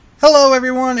Hello,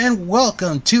 everyone, and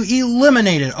welcome to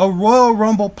Eliminated, a Royal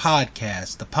Rumble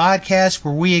podcast, the podcast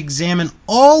where we examine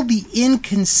all the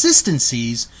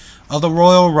inconsistencies of the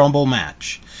Royal Rumble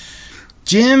match.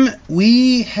 Jim,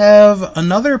 we have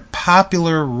another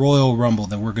popular Royal Rumble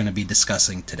that we're going to be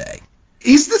discussing today.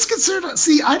 Is this considered?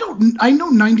 See, I know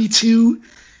 92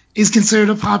 is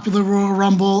considered a popular Royal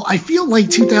Rumble. I feel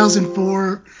like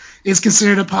 2004 is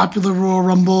considered a popular Royal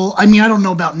Rumble. I mean, I don't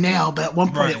know about now, but at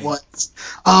one point it was.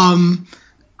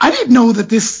 I didn't know that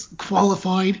this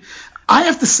qualified. I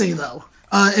have to say, though,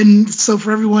 and so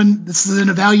for everyone, this is an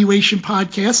evaluation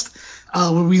podcast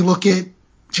where we look at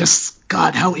just,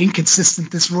 God, how inconsistent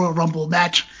this Royal Rumble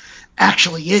match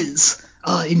actually is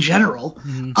in general.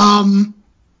 Mm-hmm.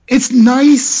 It's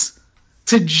nice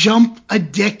to jump a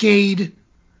decade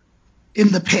in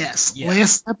the past. Yeah.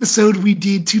 Last episode we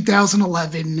did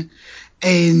 2011,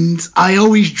 and I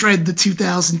always dread the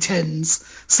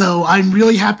 2010s. So I'm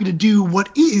really happy to do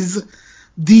what is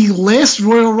the last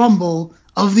Royal Rumble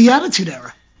of the Attitude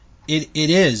Era. It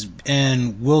is,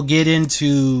 and we'll get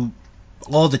into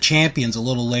all the champions a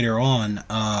little later on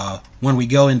when we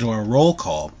go into our roll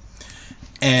call.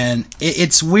 And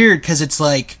it's weird because it's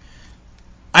like,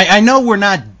 I know we're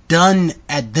not done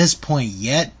at this point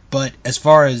yet, but as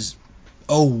far as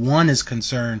 01 is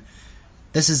concerned,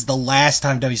 this is the last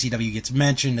time WCW gets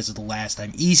mentioned. This is the last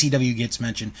time ECW gets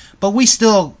mentioned. But we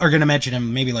still are going to mention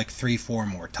him maybe like 3-4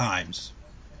 more times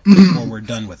before we're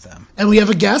done with them. And we have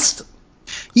a guest?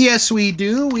 Yes, we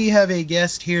do. We have a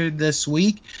guest here this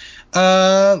week.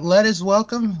 Let us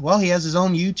welcome, well, he has his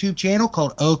own YouTube channel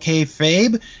called OK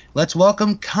Fabe. Let's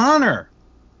welcome Connor.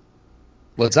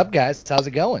 What's up, guys? How's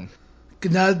it going?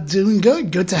 Doing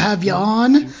good. Good to have you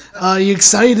on. You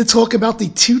excited to talk about the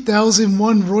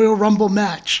 2001 Royal Rumble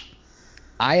match?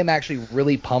 I am actually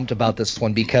really pumped about this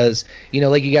one because,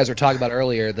 like you guys were talking about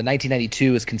earlier, the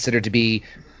 1992 is considered to be,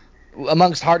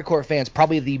 amongst hardcore fans,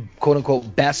 probably the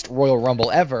quote-unquote best Royal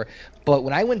Rumble ever. But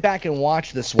when I went back and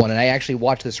watched this one, and I actually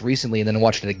watched this recently and then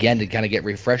watched it again to kind of get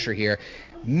refresher here,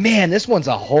 man, this one's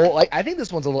I think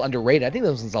this one's a little underrated. I think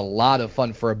this one's a lot of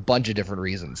fun for a bunch of different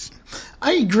reasons.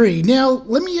 I agree. Now,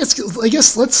 let me ask you, I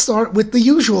guess let's start with the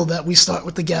usual that we start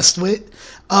with the guest with.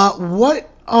 What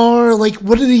are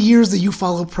the years that you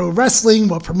follow pro wrestling?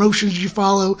 What promotions you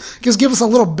follow? Just give us a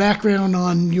little background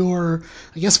on your,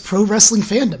 pro wrestling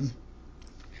fandom.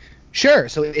 Sure.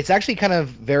 So it's actually kind of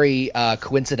very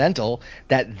coincidental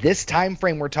that this time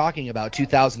frame we're talking about,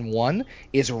 2001,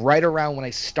 is right around when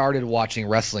I started watching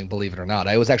wrestling, believe it or not.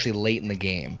 I was actually late in the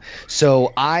game.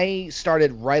 So I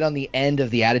started right on the end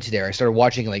of the Attitude Era. I started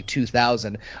watching in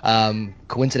 2000,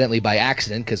 coincidentally by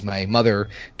accident, because my mother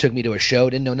took me to a show,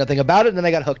 didn't know nothing about it, and then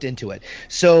I got hooked into it.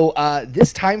 So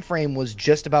this time frame was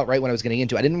just about right when I was getting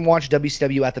into it. I didn't watch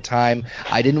WCW at the time.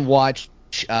 I didn't watch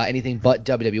anything but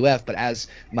WWF, but as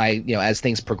as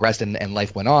things progressed and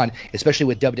life went on, especially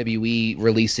with WWE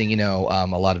releasing a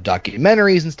lot of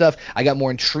documentaries and stuff, I got more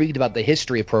intrigued about the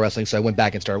history of pro wrestling, so I went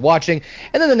back and started watching.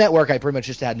 And then the network, I pretty much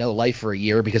just had no life for a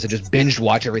year because I just binged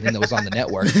watch everything that was on the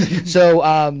network. So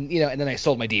and then I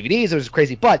sold my DVDs. It was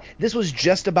crazy, but this was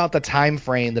just about the time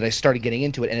frame that I started getting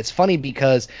into it. And it's funny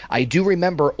because I do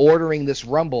remember ordering this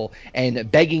Rumble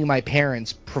and begging my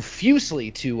parents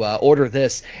profusely to order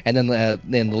this, and then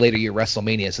in the later year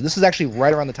WrestleMania. So this is actually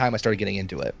right around the time I started getting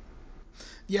into it.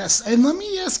 Yes, and let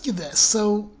me ask you this.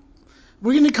 So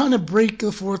we're going to kind of break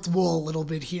the fourth wall a little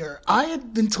bit here. I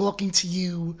had been talking to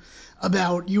you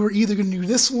about you were either going to do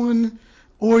this one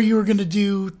or you were going to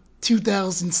do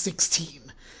 2016.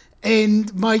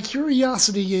 And my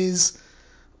curiosity is,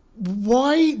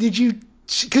 why did you...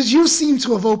 Because you seem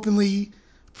to have openly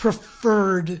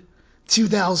preferred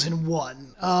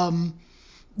 2001.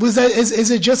 Was that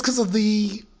is it just because of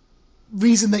the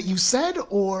reason that you said,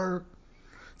 or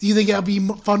do you think that'd be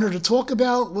funner to talk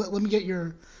about? Let me get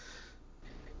your...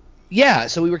 Yeah,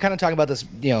 so we were kind of talking about this,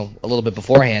 a little bit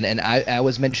beforehand, and I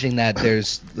was mentioning that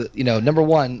there's, number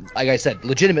one, like I said,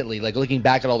 legitimately, looking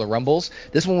back at all the Rumbles,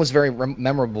 this one was very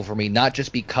memorable for me, not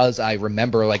just because I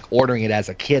remember, ordering it as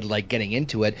a kid, getting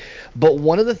into it, but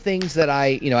one of the things that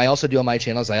I also do on my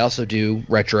channels, I also do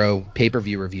retro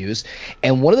pay-per-view reviews,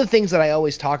 and one of the things that I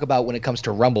always talk about when it comes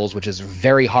to Rumbles, which is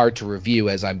very hard to review,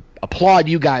 as I'm applaud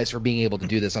you guys for being able to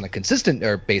do this on a consistent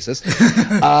basis,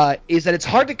 is that it's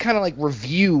hard to kind of like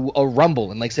review a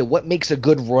Rumble and like say what makes a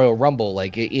good Royal Rumble,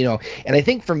 like, you know. And I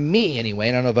think for me anyway,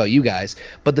 and I don't know about you guys,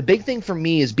 but the big thing for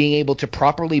me is being able to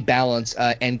properly balance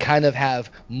and kind of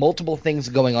have multiple things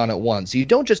going on at once. So you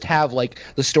don't just have like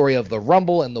the story of the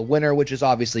Rumble and the winner, which is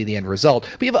obviously the end result,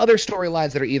 but you have other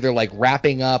storylines that are either like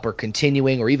wrapping up or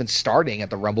continuing or even starting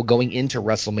at the Rumble going into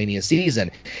WrestleMania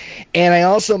season. And I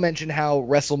also mentioned how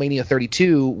WrestleMania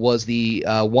 32 was the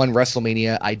one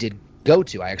WrestleMania I did go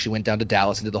to. I actually went down to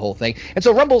Dallas and did the whole thing. And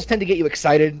so Rumbles tend to get you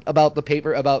excited about the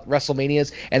paper, about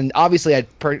WrestleManias. And obviously I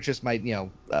purchased my,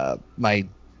 my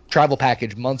travel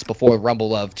package months before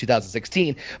Rumble of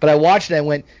 2016. But I watched it and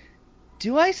went,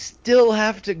 do I still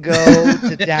have to go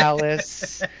to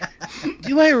Dallas?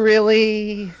 Do I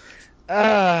really?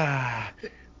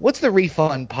 What's the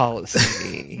refund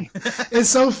policy? It's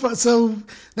so fun. So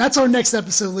that's our next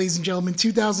episode, ladies and gentlemen,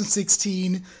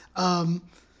 2016.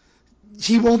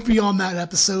 He won't be on that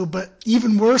episode, but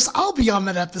even worse, I'll be on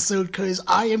that episode because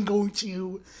I am going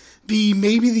to be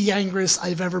maybe the angriest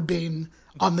I've ever been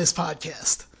on this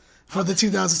podcast for the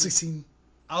 2016.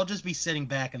 I'll just be sitting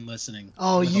back and listening.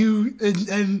 Oh,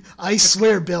 and I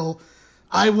swear, Bill,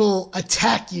 I will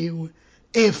attack you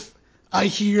if I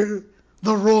hear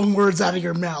the wrong words out of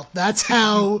your mouth. That's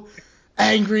how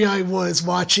angry I was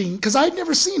watching, because I'd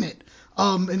never seen it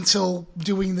until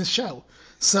doing this show.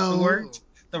 So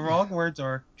the wrong words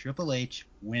are Triple H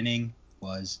winning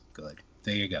was good.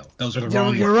 There you go. Those are the wrong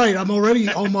words. You're right. I'm already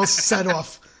almost set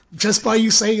off just by you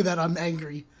saying that. I'm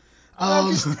angry.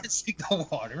 I'm just testing the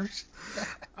waters.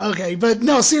 Okay, but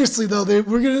no, seriously though,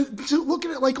 we're gonna look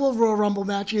at it like all Royal Rumble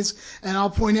matches, and I'll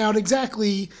point out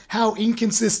exactly how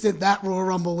inconsistent that Royal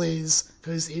Rumble is,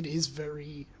 because it is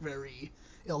very, very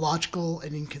illogical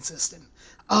and inconsistent.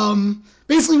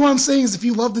 Basically what I'm saying is if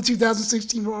you love the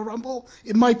 2016 Royal Rumble,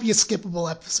 it might be a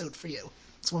skippable episode for you.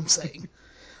 That's what I'm saying.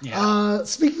 Yeah.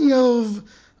 Speaking of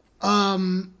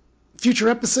future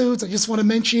episodes, I just want to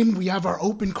mention we have our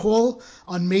open call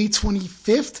on May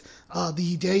 25th,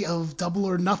 the day of Double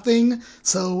or Nothing.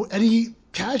 So any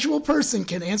casual person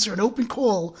can answer an open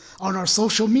call on our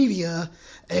social media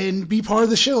and be part of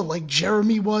the show, like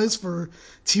Jeremy was for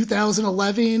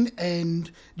 2011 and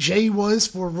Jay was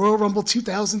for Royal Rumble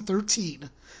 2013.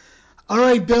 All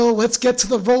right, Bill, let's get to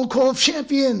the roll call of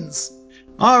champions.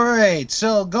 All right,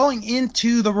 so going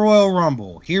into the Royal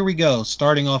Rumble, here we go.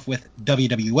 Starting off with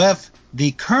WWF.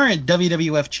 The current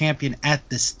WWF champion at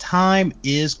this time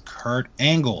is Kurt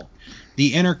Angle.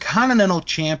 The Intercontinental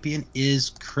champion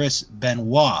is Chris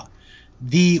Benoit.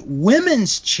 The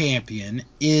women's champion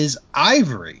is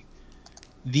Ivory.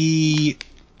 The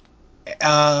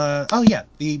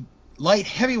light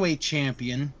heavyweight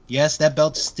champion, yes, that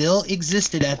belt still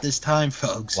existed at this time,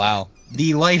 folks. Wow.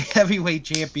 The light heavyweight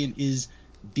champion is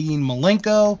Dean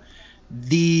Malenko.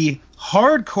 The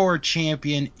hardcore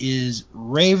champion is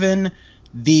Raven.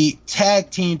 The tag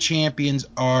team champions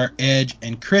are Edge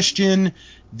and Christian.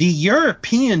 The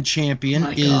European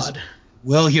champion is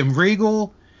William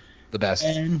Regal. The best.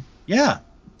 And yeah.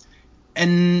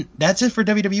 And that's it for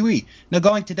WWE. Now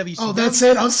going to WCW. Oh, that's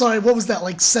it? I'm sorry. What was that,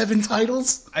 like 7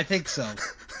 titles? I think so.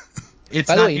 It's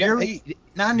by not the way, nearly,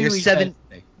 not nearly 7.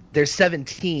 There's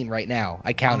 17 right now.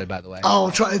 I counted, by the way.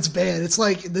 Oh, it's bad. It's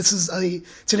like this is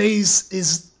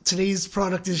today's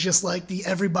product is just like the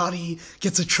everybody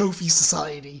gets a trophy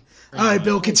society. All right,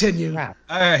 Bill, continue. All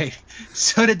right.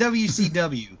 So the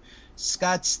WCW,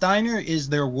 Scott Steiner is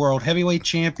their world heavyweight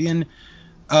champion.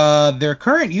 Their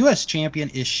current U.S. champion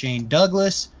is Shane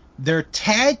Douglas. Their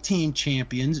tag team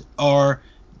champions are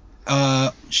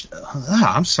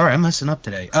I'm sorry, I'm messing up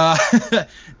today.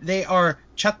 They are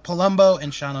Chuck Palumbo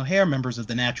and Sean O'Haire, members of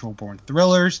the Natural Born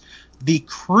Thrillers. The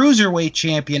Cruiserweight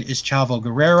champion is Chavo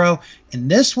Guerrero. And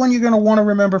this one you're going to want to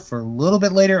remember for a little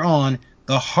bit later on.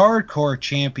 The Hardcore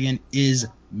champion is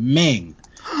Ming.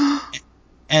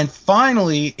 And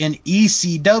finally, in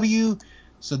ECW,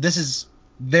 so this is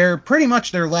pretty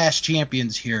much their last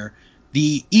champions here.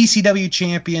 The ECW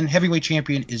champion, heavyweight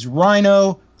champion, is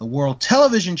Rhino. The World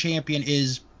Television Champion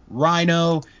is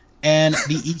Rhino, and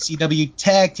the ECW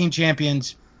Tag Team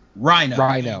Champions, Rhino.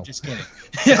 Rhino. Just kidding.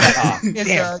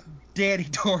 It's Danny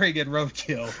Doring and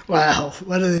Roadkill. Wow,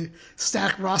 what a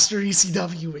stacked roster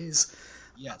ECW is.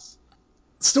 Yes.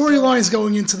 Storylines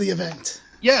going into the event.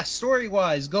 Yes,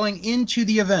 story-wise, going into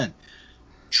the event.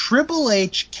 Triple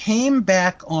H came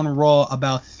back on Raw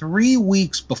about 3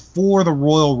 weeks before the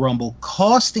Royal Rumble,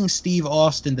 costing Steve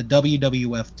Austin the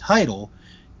WWF title.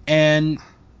 And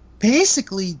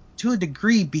basically, to a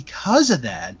degree, because of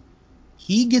that,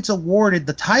 he gets awarded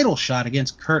the title shot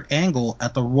against Kurt Angle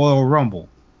at the Royal Rumble.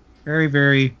 Very,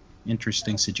 very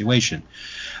interesting situation.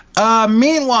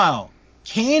 Meanwhile,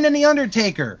 Kane and The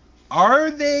Undertaker,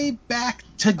 are they back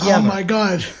together? Oh my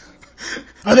God.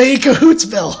 Are they in cahoots,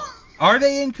 Bill? Are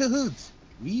they in cahoots?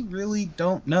 We really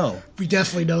don't know. We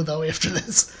definitely know, though, after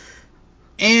this.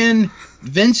 And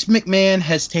Vince McMahon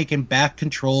has taken back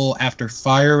control after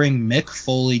firing Mick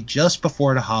Foley just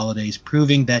before the holidays,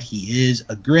 proving that he is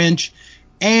a Grinch,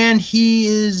 and he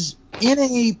is in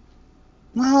a,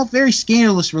 very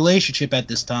scandalous relationship at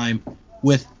this time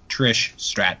with Trish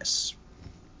Stratus.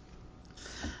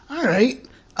 All right.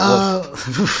 A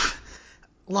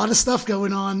lot of stuff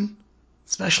going on,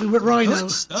 especially with Rhino.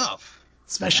 Good stuff.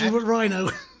 Especially with Rhino.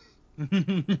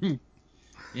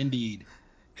 Indeed.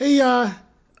 Hey,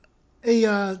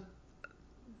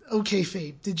 okay,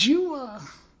 Fabe, did you,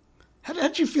 how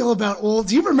did you feel about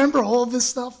do you remember all of this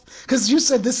stuff? Because you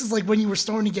said this is like when you were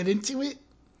starting to get into it.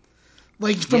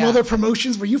 Like from other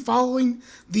promotions, were you following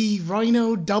the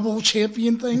Rhino double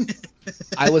champion thing?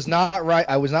 I was not right.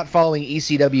 I was not following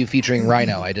ECW featuring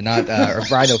Rhino. I did not, or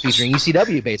Rhino featuring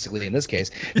ECW, basically in this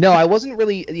case. No, I wasn't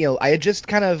really. I had just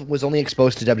kind of was only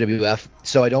exposed to WWF,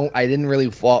 so I didn't really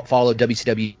follow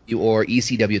WCW or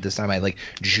ECW at this time. I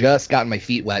just gotten my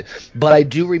feet wet, but I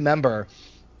do remember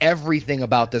everything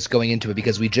about this going into it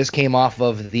because we just came off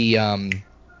of the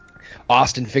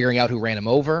Austin figuring out who ran him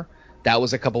over. That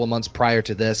was a couple of months prior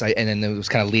to this, and then it was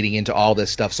kind of leading into all this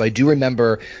stuff. So I do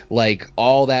remember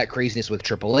all that craziness with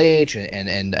Triple H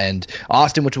and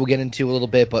Austin, which we'll get into a little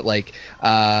bit. But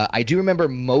I do remember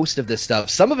most of this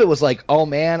stuff. Some of it was oh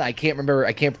man, I can't remember.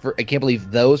 I can't believe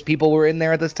those people were in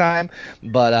there at this time.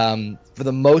 But for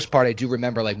the most part, I do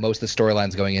remember most of the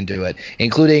storylines going into it,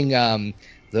 including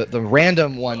the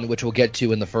random one, which we'll get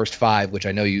to in the first 5, which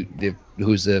I know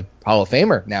who's a Hall of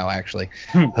Famer now, actually.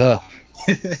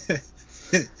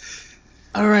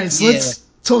 All right, so let's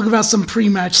talk about some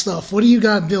pre-match stuff. What do you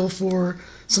got, Bill, for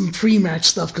some pre-match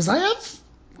stuff? Because I have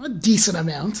a decent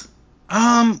amount.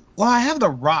 Well, I have The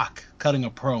Rock cutting a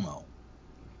promo,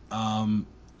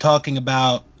 talking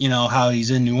about how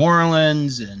he's in New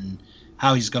Orleans and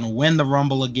how he's going to win the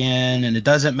Rumble again, and it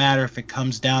doesn't matter if it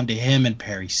comes down to him and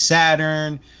Perry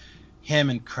Saturn, him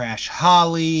and Crash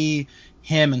Holly,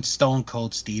 him and Stone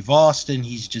Cold Steve Austin.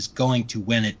 He's just going to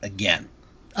win it again.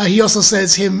 He also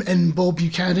says him and Bull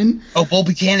Buchanan. Oh, Bull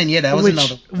Buchanan, yeah, that was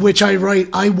another one. Which I write,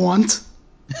 I want.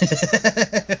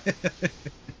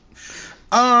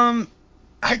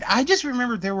 I just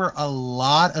remember there were a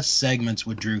lot of segments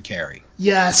with Drew Carey.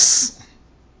 Yes.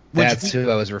 That's who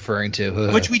I was referring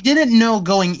to. Which we didn't know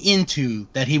going into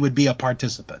that he would be a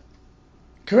participant.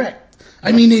 Correct.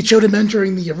 I mean, they showed him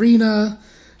entering the arena.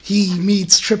 He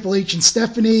meets Triple H and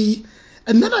Stephanie.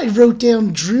 And then I wrote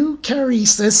down Drew Carey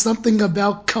says something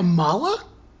about Kamala.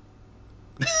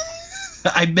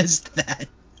 I missed that.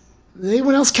 Did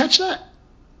anyone else catch that?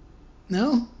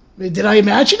 No? Did I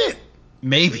imagine it?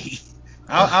 Maybe.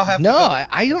 I'll have no,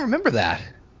 I don't remember that.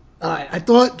 All right, I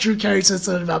thought Drew Carey said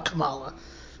something about Kamala.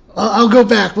 I'll go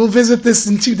back. We'll visit this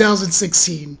in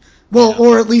 2016. Well,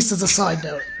 or at least as a side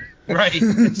note. Right.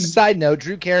 Side note,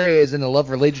 Drew Carey is in a love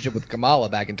relationship with Kamala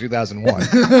back in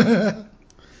 2001.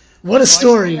 What a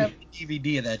story. I have the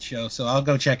DVD of that show, so I'll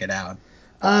go check it out.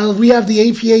 We have the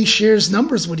APA shares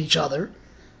numbers with each other,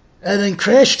 and then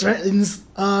Crash threatens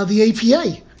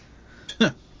the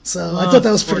APA. So I thought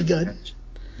that was pretty good.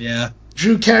 Yeah.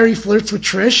 Drew Carey flirts with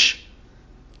Trish,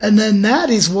 and then that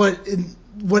is what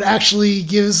actually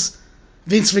gives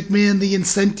Vince McMahon the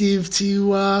incentive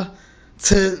to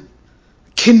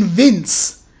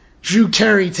convince Drew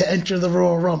Carey to enter the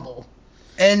Royal Rumble.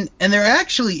 And there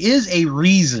actually is a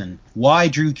reason why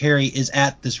Drew Carey is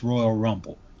at this Royal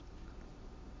Rumble.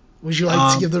 Would you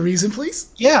like to give the reason, please?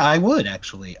 Yeah, I would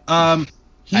actually. I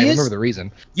remember the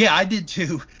reason. Yeah, I did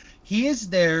too. He is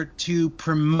there to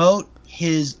promote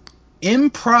his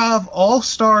Improv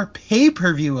All-Star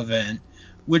pay-per-view event,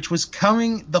 which was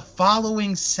coming the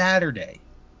following Saturday.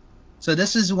 So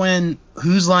this is when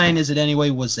Whose Line Is It Anyway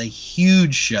was a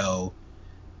huge show,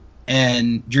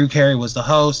 and Drew Carey was the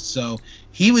host, so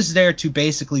he was there to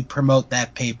basically promote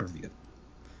that pay-per-view.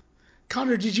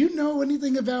 Connor, did you know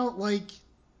anything about, I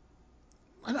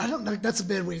don't know, that's a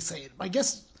bad way to say it. I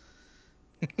guess,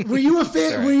 were you a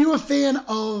fan? Sorry. Were you a fan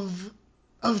of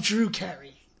Drew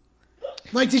Carey?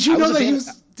 Did you know that he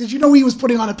was? Did you know he was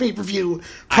putting on a pay-per-view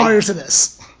prior to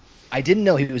this? I didn't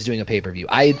know he was doing a pay-per-view.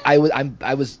 I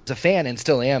was a fan and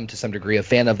still am to some degree a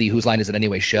fan of the Whose Line Is It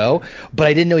Anyway show, but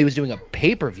I didn't know he was doing a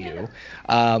pay-per-view,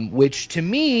 which to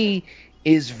me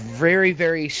is very,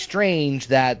 very strange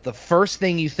that the first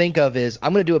thing you think of is,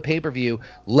 I'm going to do a pay-per-view,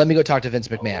 let me go talk to Vince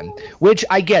McMahon, which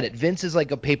I get it. Vince is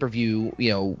like a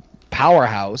pay-per-view,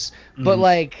 powerhouse. But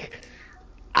like,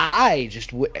 I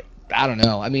don't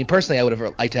know. I mean, personally, I would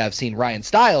have liked to have seen Ryan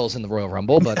Stiles in the Royal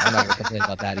Rumble, but I'm not going to complain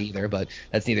about that either. But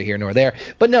that's neither here nor there.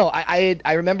 But no,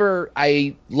 I remember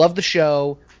I loved the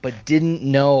show, but didn't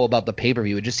know about the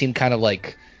pay-per-view. It just seemed kind of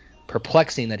like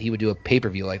perplexing that he would do a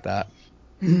pay-per-view like that.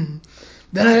 Mm-hmm.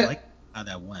 I like how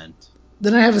that went.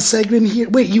 Then I have a segment here.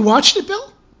 Wait, you watched it,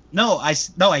 Bill? No, I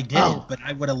didn't, but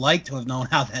I would have liked to have known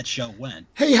how that show went.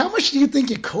 Hey, how much do you think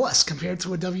it cost compared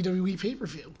to a WWE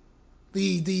pay-per-view?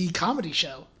 The comedy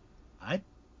show. I'd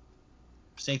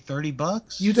say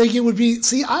 $30. You think it would be?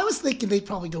 See, I was thinking they'd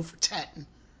probably go for 10.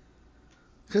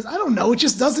 Because I don't know, it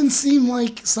just doesn't seem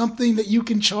like something that you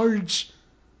can charge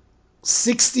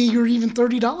 $60 or even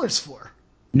 $30 for.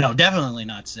 No, definitely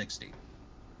not 60.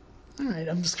 All right,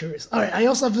 I'm just curious. All right, I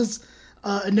also have this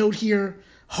a note here.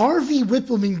 Harvey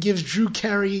Whippleman gives Drew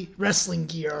Carey wrestling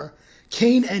gear.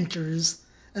 Kane enters,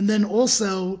 and then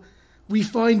also we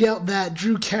find out that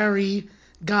Drew Carey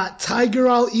got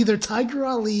either Tiger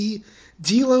Ali,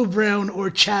 D'Lo Brown, or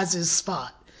Chaz's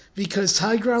spot, because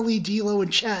Tiger Ali, D'Lo,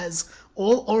 and Chaz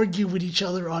all argue with each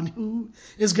other on who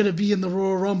is going to be in the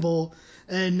Royal Rumble,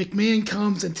 and McMahon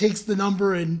comes and takes the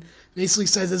number and basically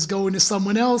says it's going to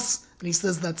someone else, and he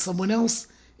says that someone else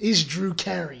is Drew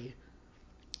Carey.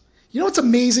 You know what's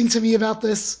amazing to me about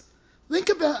this? Think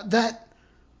about that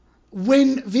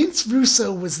when Vince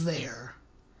Russo was there,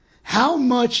 how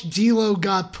much D'Lo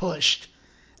got pushed,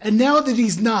 and now that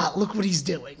he's not, look what he's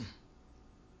doing.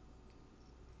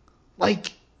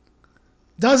 Like,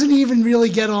 doesn't even really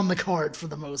get on the card for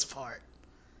the most part.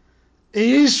 It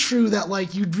is true that,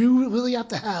 like, you do really have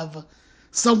to have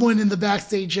someone in the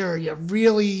backstage area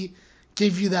really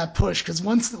give you that push, because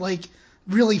once, like,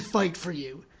 really fight for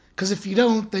you. Because if you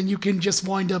don't, then you can just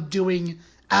wind up doing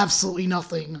absolutely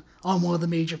nothing on one of the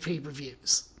major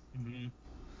pay-per-views. Mm-hmm.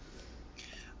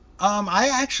 I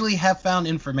actually have found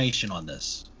information on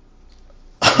this.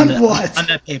 On what? On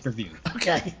that pay-per-view.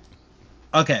 Okay.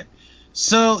 Okay.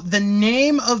 So the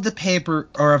name of this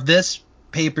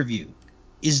pay-per-view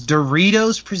is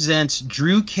Doritos Presents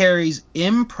Drew Carey's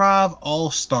Improv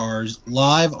All-Stars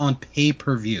live on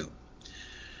pay-per-view.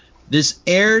 This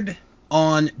aired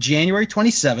on January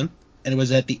 27th, and it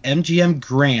was at the MGM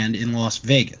Grand in Las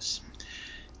Vegas.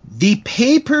 The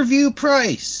pay-per-view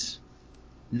price,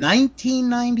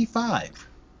 $19.95.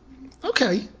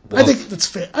 Okay. Well, I think that's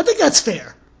fair. I think that's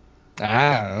fair.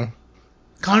 I don't know.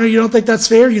 Connor, you don't think that's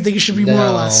fair? You think it should be more or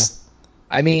less?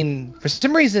 I mean, for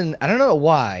some reason, I don't know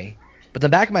why, but in the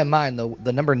back of my mind,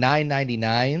 the number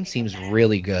 $9.99 seems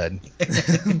really good.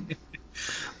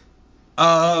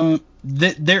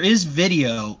 There is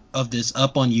video of this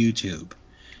up on YouTube.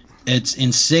 It's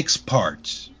in 6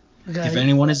 parts. Okay. If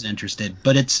anyone is interested,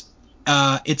 but it's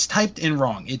typed in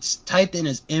wrong. It's typed in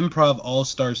as Improv All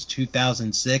Stars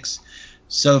 2006.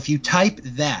 So if you type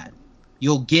that,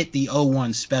 you'll get the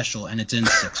 01 special, and it's in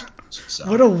 6 parts. So.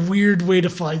 What a weird way to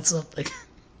find something.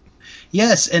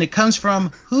 Yes, and it comes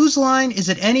from whose line is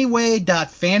it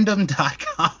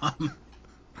anyway.fandom.com.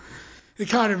 Hey,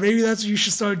 Connor, maybe that's what you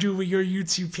should start doing with your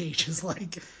YouTube pages.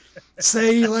 Like,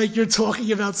 say, like, you're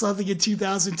talking about something in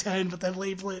 2010, but then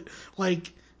label it,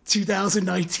 like,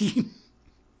 2019.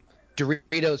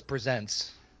 Doritos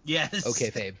presents. Yes.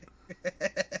 Okay, Fabe.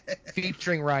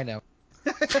 Featuring Rhino.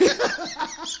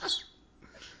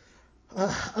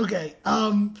 Okay,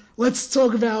 let's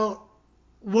talk about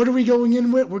what are we going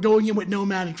in with? We're going in with no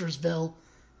managers, Bill.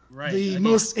 Right. The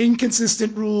most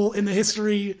inconsistent rule in the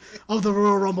history of the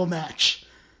Royal Rumble match.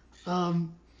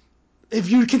 If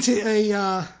you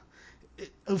continue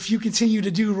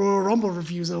to do Royal Rumble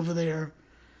reviews over there,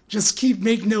 just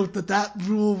make note that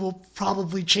rule will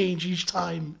probably change each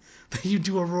time that you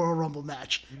do a Royal Rumble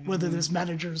match, whether there's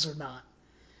managers or not.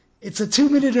 It's a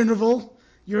 2-minute interval.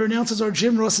 Your announcers are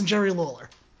Jim Ross and Jerry Lawler.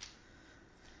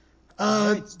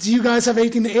 Right. Do you guys have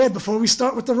anything to add before we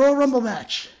start with the Royal Rumble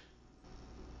match?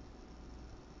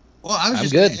 Well, I was I'm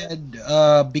just good. going to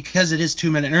add, because it is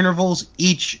 2-minute intervals,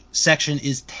 each section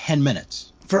is 10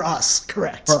 minutes. For us,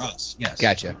 correct. For us, yes.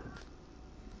 Gotcha.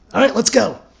 All right, let's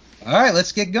go. All right,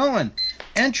 let's get going.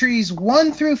 Entries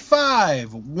 1 through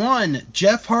 5. 1,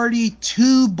 Jeff Hardy.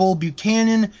 2, Bull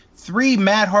Buchanan. 3,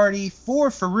 Matt Hardy. 4,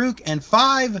 Farouk. And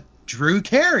 5, Drew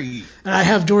Carey. And I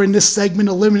have during this segment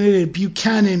eliminated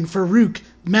Buchanan, Farouk,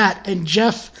 Matt, and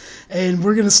Jeff. And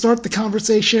we're going to start the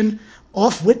conversation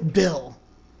off with Bill.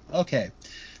 Okay,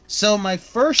 so my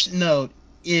first note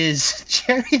is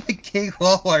Jerry the King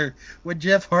Lawler when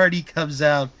Jeff Hardy comes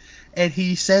out and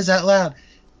he says out loud,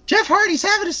 Jeff Hardy's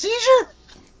having a seizure?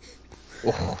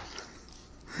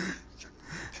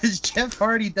 Because Jeff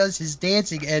Hardy does his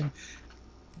dancing, and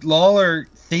Lawler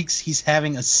thinks he's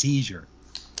having a seizure.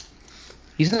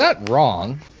 He's not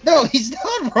wrong. No, he's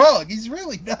not wrong. He's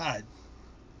really not.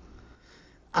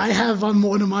 I have on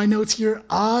one of my notes here,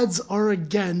 odds are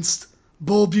against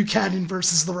Bull Buchanan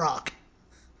versus The Rock.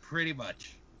 Pretty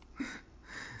much.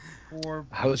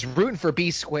 I was rooting for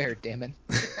B squared, damn it.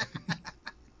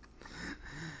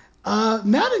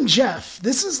 Matt and Jeff,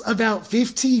 this is about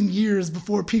 15 years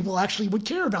before people actually would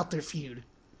care about their feud.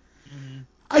 Mm-hmm.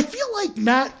 I feel like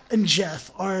Matt and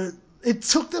Jeff it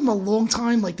took them a long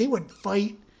time, like they would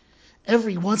fight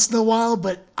every once in a while,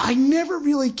 but I never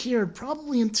really cared,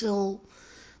 probably until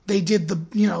they did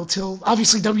till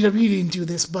obviously WWE didn't do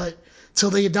this, but till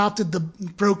they adopted the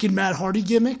broken Matt Hardy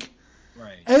gimmick.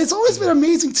 Right. And it's always been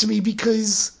amazing to me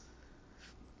because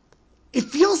it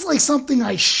feels like something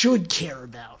I should care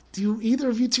about. Do either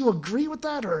of you two agree with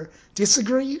that or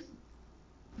disagree?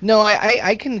 No,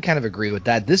 I can kind of agree with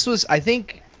that. This was, I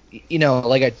think,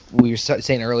 like we were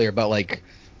saying earlier about like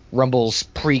Rumble's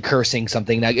precursing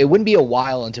something. Now, it wouldn't be a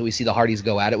while until we see the Hardys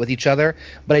go at it with each other,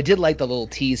 but I did like the little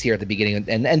tease here at the beginning,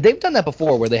 and they've done that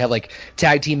before where they have like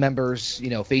tag team members,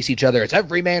 face each other. It's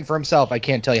every man for himself. I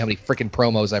can't tell you how many freaking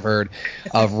promos I've heard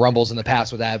of Rumbles in the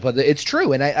past with that, but it's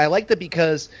true, and I liked it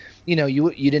because you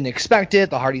didn't expect it.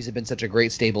 The Hardys have been such a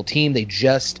great stable team. They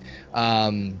just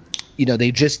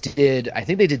they just did, I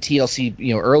think they did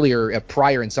TLC, earlier,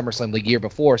 prior in SummerSlam the year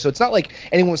before. So it's not like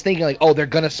anyone was thinking like, oh, they're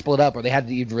going to split up, or they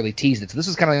hadn't even really teased it. So this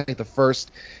is kind of like the first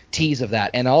tease of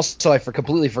that. And also I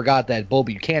completely forgot that Bull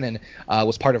Buchanan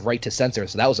was part of Right to Censor.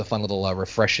 So that was a fun little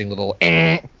refreshing little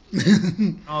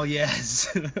Oh,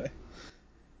 yes.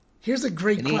 Here's a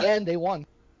great question. In the end, they won.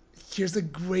 Here's a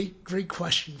great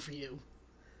question for you.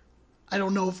 I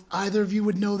don't know if either of you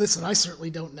would know this, and I certainly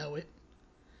don't know it.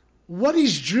 What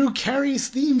is Drew Carey's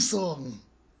theme song?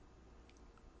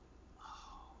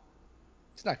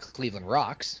 It's not Cleveland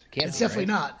Rocks. It's definitely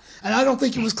not. And I don't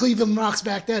think it was Cleveland Rocks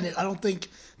back then. I don't think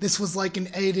this was like an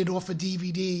edited off a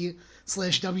DVD /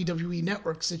 WWE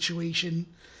Network situation.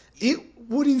 It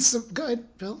wouldn't... Go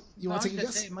ahead, Bill. You want to take a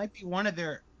guess? It might be one of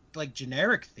their like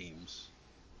generic themes.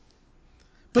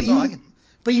 But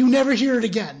you never hear it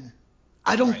again.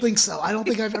 I don't think so. I don't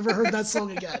think I've ever heard that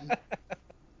song again.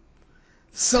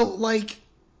 So, like,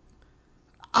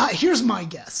 here's my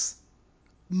guess.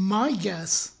 My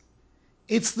guess,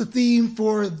 it's the theme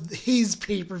for his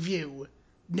pay-per-view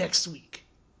next week.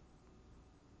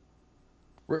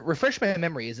 Refresh my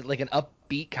memory. Is it like an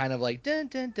upbeat kind of like dun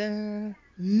dun dun?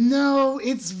 No,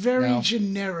 it's very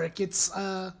generic. It's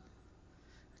kind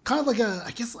of like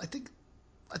I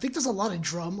think there's a lot of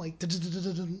drum, like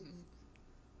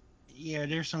yeah,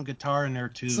 there's some guitar in there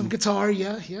too. Some guitar,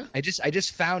 yeah. I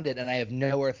just found it, and I have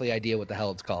no earthly idea what the hell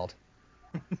it's called.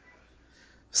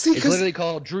 See, it's literally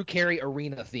called Drew Carey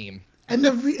Arena Theme. And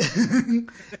the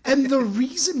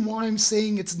reason why I'm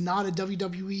saying it's not a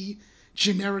WWE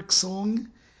generic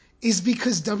song is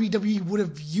because WWE would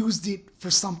have used it for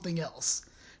something else.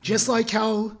 Just like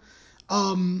how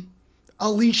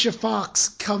Alicia Fox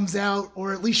comes out,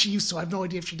 or at least she used to. I have no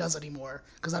idea if she does anymore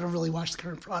because I don't really watch the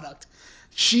current product.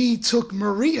 She took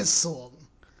Maria's song,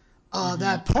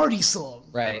 that party song,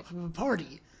 right? From a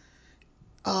party.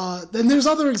 Then there's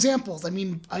other examples. I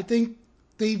mean, I think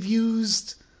they've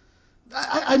used.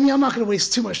 I mean, I'm not going to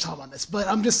waste too much time on this, but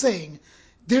I'm just saying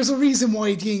there's a reason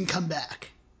why he didn't come back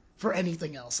for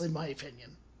anything else, in my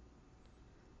opinion.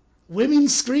 Women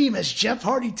scream as Jeff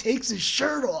Hardy takes his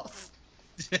shirt off.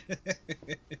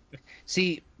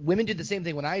 See, women do the same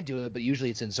thing when I do it, but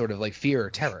usually it's in sort of like fear or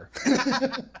terror.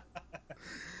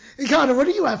 Hey, Connor, what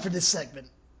do you have for this segment?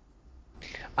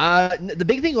 The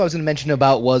big thing I was going to mention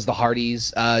about was the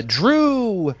Hardys.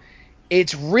 Drew,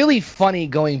 it's really funny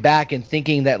going back and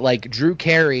thinking that like Drew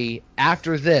Carey,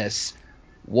 after this,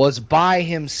 was by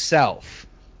himself.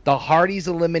 The Hardys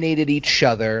eliminated each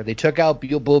other. They took out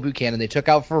Bull Buchanan. They took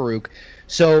out Farouk.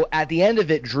 So at the end of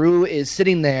it, Drew is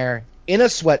sitting there in a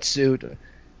sweatsuit,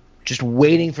 just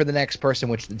waiting for the next person,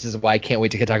 which this is why I can't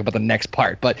wait to talk about the next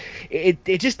part. But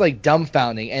it's just like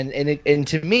dumbfounding. And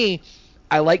to me,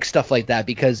 I like stuff like that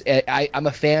because I'm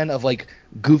a fan of like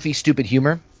goofy, stupid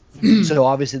humor. So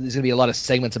obviously there's going to be a lot of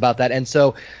segments about that. And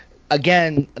so,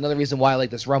 again, another reason why I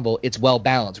like this Rumble, it's well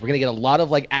balanced. We're going to get a lot of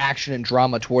like action and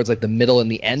drama towards like the middle and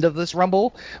the end of this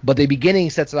Rumble, but the beginning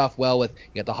sets it off well with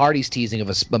you got the Hardys teasing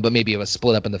but maybe of a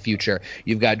split up in the future.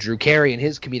 You've got Drew Carey and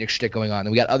his comedic shtick going on,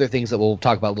 and we got other things that we'll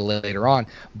talk about a little later on,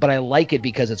 but I like it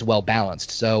because it's well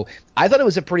balanced. So I thought it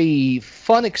was a pretty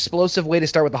fun, explosive way to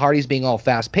start with the Hardys being all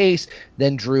fast paced.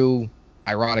 Then Drew,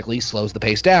 ironically, slows the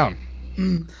pace down.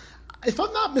 If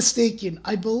I'm not mistaken,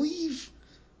 I believe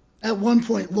at one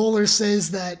point Lawler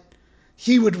says that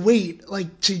he would wait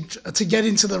like to get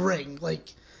into the ring,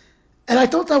 like, and I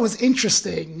thought that was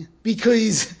interesting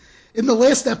because in the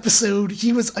last episode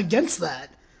he was against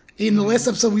that. In the last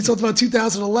episode we talked about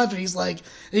 2011, he's like,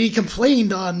 and he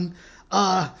complained on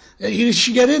he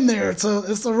should get in there. It's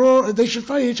the Royal, they should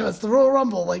fight each other. It's the Royal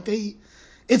Rumble. Like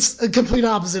it's a complete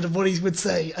opposite of what he would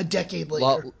say a decade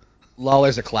later.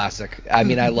 Lawler's a classic. I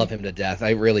mean, I love him to death.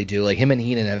 I really do. Like, him and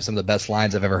Heenan have some of the best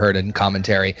lines I've ever heard in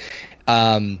commentary.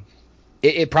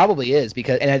 It probably is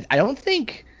because, and I don't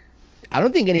think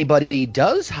anybody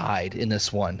does hide in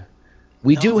this one.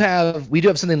 We do have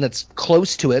something that's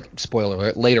close to it. Spoiler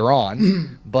alert, later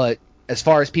on. But as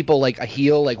far as people like a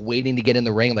heel, like waiting to get in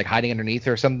the ring, like hiding underneath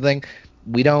or something,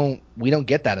 we don't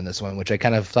get that in this one, which I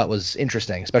kind of thought was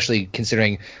interesting, especially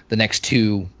considering the next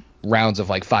 2 rounds of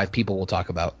like 5 people we'll talk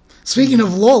about. Speaking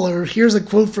of Lawler, here's a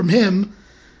quote from him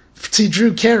to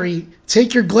Drew Carey: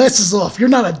 "Take your glasses off. You're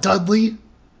not a Dudley."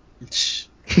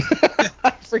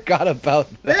 I forgot about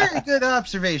that. Very good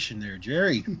observation there,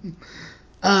 Jerry.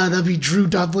 That'd be Drew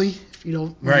Dudley, if you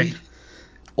don't Right.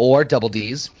 Or Double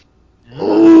D's.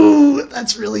 Ooh,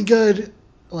 that's really good.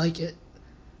 I like it.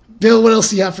 Bill, what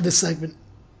else do you have for this segment?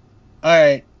 All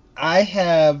right.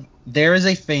 There is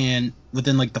a fan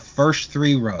within like the first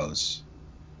 3 rows.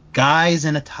 Guys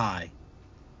in a tie.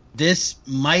 This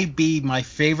might be my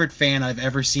favorite fan I've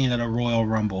ever seen at a Royal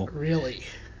Rumble. Really?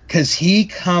 Because he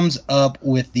comes up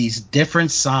with these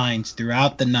different signs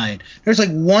throughout the night. There's like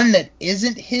one that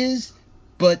isn't his,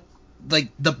 but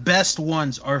like the best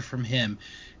ones are from him.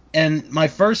 And my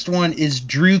first one is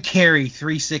Drew Carey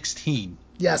 316.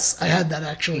 Yes, I had that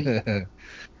actually.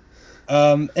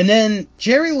 And then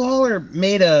Jerry Lawler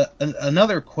made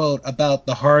another quote about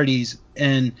the Hardys,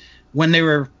 and when they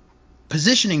were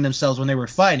positioning themselves when they were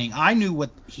fighting, I knew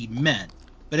what he meant,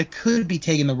 but it could be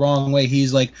taken the wrong way.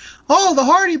 He's like, "Oh, the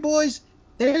Hardy Boys,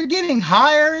 they're getting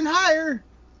higher and higher."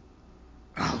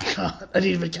 Oh God, I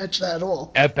didn't even catch that at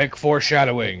all. Epic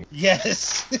foreshadowing.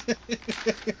 Yes.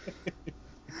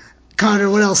 Connor,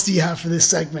 what else do you have for this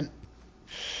segment?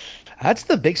 That's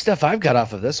the big stuff I've got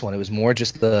off of this one. It was more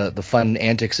just the fun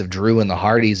antics of Drew and the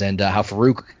Hardys, and how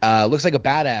Farouk looks like a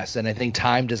badass, and I think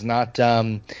time does not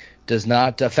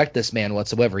affect this man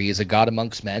whatsoever. He is a god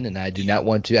amongst men, and I do not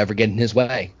want to ever get in his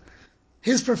way.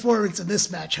 His performance in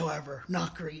this match, however,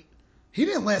 not great. He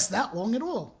didn't last that long at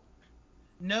all.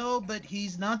 No, but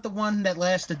he's not the one that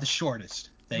lasted the shortest.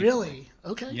 Really?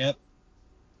 Okay. Yep.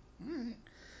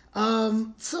 All right.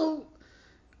 So,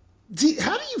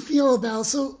 how do you feel about,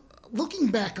 so looking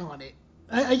back on it,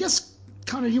 I guess,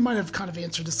 Connor, you might have kind of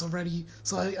answered this already,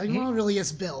 so I want to really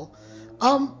ask Bill.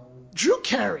 Drew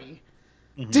Carey,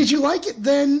 did you like it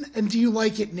then, and do you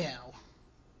like it now?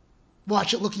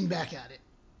 Watch it looking back at it.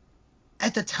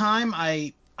 At the time,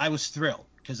 I was thrilled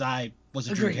because I was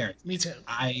a Drew Carey. Me too.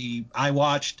 I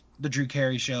watched the Drew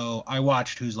Carey show. I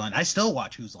watched Who's Line. I still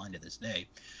watch Who's Line to this day.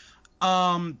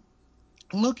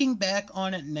 Looking back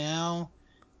on it now,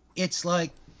 it's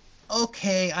like,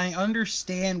 okay, I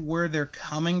understand where they're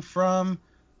coming from,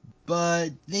 but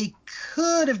they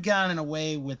could have gotten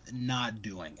away with not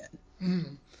doing it.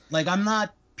 Like, I'm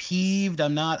not peeved.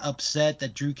 I'm not upset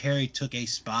that Drew Carey took a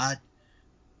spot.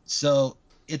 So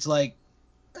it's like,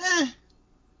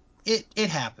 it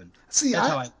happened. See, That's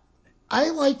how I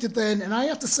liked it then, and I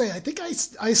have to say, I think I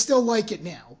still like it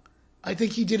now. I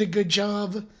think he did a good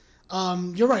job.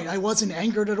 You're right, I wasn't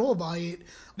angered at all by it.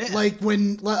 Yeah.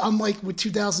 Unlike with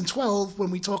 2012,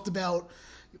 when we talked about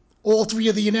all 3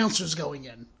 of the announcers going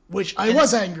in, which I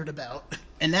was angered about.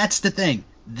 And that's the thing.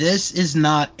 This is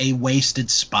not a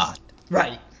wasted spot.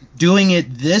 Right. Doing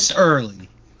it this early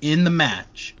in the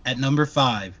match at number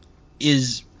 5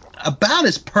 is about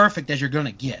as perfect as you're going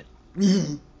to get.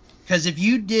 Because if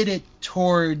you did it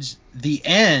towards the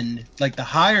end, like the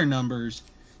higher numbers,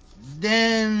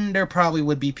 then there probably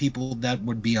would be people that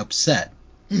would be upset.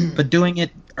 But doing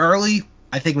it early,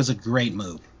 I think was a great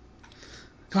move.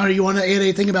 Connor, you want to add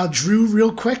anything about Drew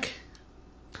real quick?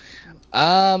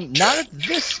 Not at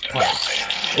this part.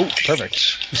 Oh,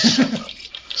 perfect.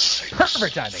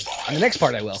 Perfect timing. On the next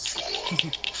part, I will.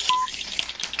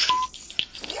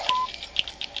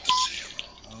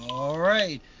 All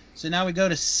right. So now we go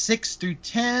to 6 through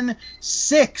 10.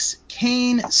 6,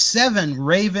 Kane. 7,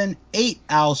 Raven. 8,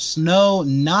 Al Snow.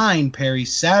 9, Perry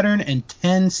Saturn. And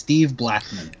 10, Steve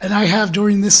Blackman. And I have,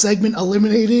 during this segment,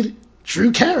 eliminated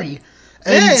Drew Carey.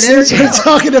 And Hey, since we're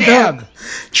talking about Damn.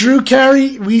 Drew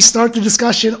Carey, we start the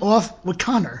discussion off with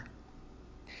Connor.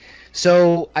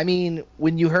 So, I mean,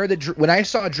 when I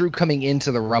saw Drew coming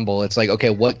into the Rumble, it's like, okay,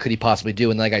 what could he possibly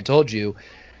do? And like I told you,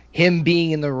 him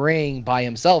being in the ring by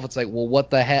himself, it's like, well, what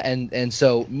the heck? And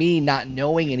so me not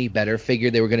knowing any better,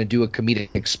 figured they were going to do a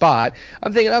comedic spot.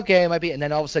 I'm thinking, okay, it might be. And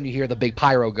then all of a sudden you hear the big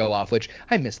pyro go off, which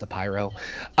I miss the pyro,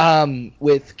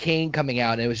 with Kane coming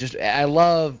out. And it was just, I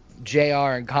love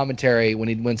JR and commentary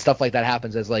when stuff like that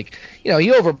happens, as like, he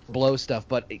overblows stuff,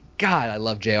 but God, I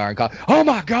love JR and oh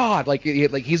my God, like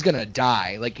he's gonna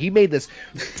die. Like, he made this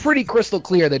pretty crystal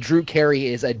clear that Drew Carey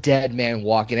is a dead man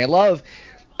walking.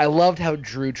 I loved how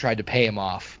Drew tried to pay him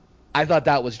off. I thought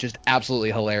that was just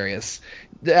absolutely hilarious.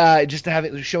 Just to have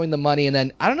it showing the money, and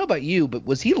then I don't know about you, but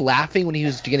was he laughing when he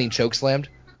was getting chokeslammed?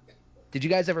 Did you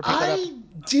guys ever pick that up? I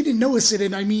didn't notice it,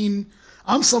 and I mean,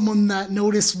 I'm someone that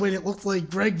noticed when it looked like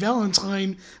Greg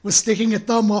Valentine was sticking a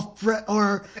thumb up,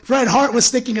 or Bret Hart was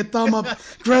sticking a thumb up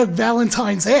Greg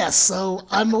Valentine's ass, so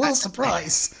I'm a little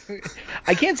surprised.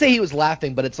 I can't say he was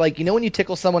laughing, but it's like, when you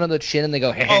tickle someone on the chin and they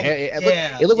go, hey, hey,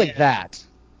 it looked like that.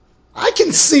 I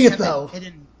can see it, though.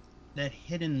 That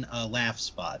hidden laugh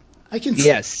spot. I can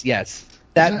see it. Yes.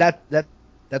 That's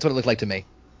what it looked like to me.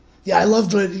 Yeah, I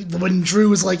loved when Drew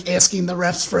was like asking the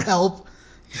refs for help.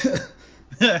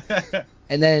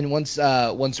 And then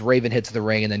once Raven hits the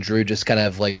ring, and then Drew just kind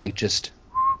of like and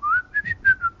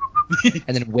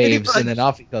then waves, and then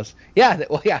off he goes. Yeah,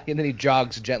 well, yeah, and then he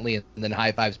jogs gently and then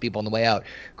high fives people on the way out.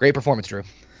 Great performance, Drew.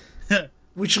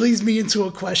 Which leads me into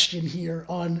a question here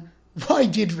on why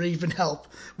did Raven help?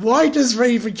 Why does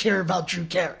Raven care about Drew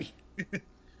Carey?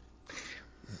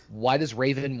 Why does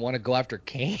Raven want to go after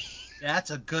Kane?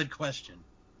 That's a good question.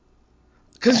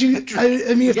 Because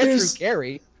if there's Drew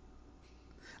Carey.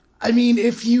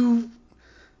 If you,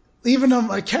 even on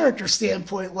a character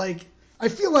standpoint, like, I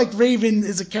feel like Raven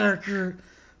is a character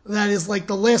that is like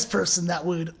the last person that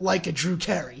would like a Drew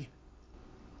Carey.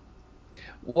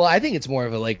 Well, I think it's more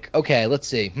of a like, okay, let's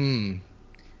see.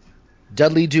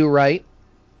 Dudley Do Right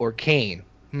or Kane?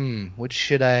 Which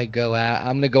should I go at?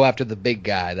 I'm going to go after the big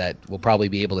guy that will probably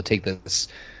be able to take this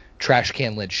trash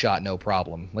can lid shot no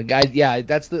problem.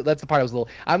 That's the part I was a little.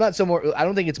 I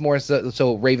don't think it's more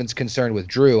so Raven's concerned with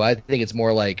Drew. I think it's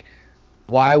more like,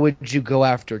 why would you go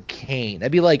after Kane?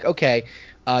 I'd be like, okay,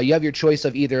 you have your choice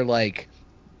of either like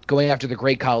going after the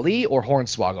Great Khali or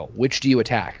Hornswoggle. Which do you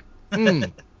attack?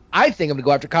 I think I'm gonna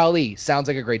go after Khali. Sounds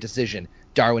like a great decision.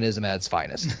 Darwinism at its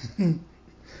finest. And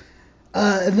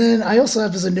then I also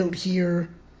have as a note here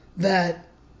that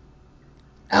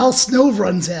Al Snow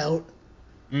runs out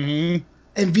and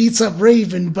beats up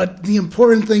Raven, but the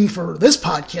important thing for this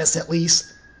podcast, at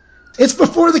least, it's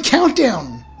before the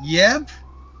countdown. Yep.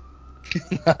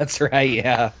 That's right,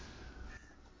 yeah.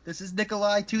 This is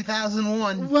Nikolai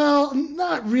 2001. Well,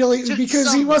 not really,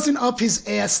 because he wasn't up his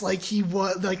ass like he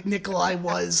was, like Nikolai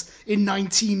was in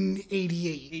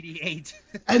 1988. 88.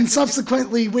 And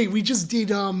subsequently, we just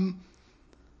did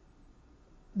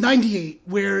 98,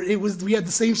 where we had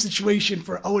the same situation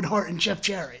for Owen Hart and Jeff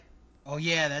Jarrett. Oh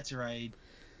yeah, that's right.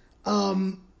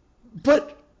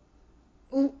 But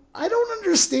I don't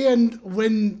understand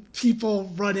when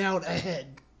people run out ahead.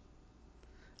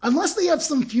 Unless they have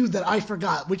some feud that I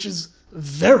forgot, which is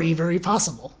very, very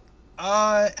possible.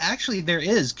 Actually there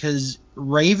is, because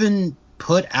Raven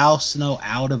put Al Snow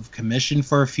out of commission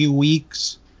for a few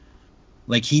weeks.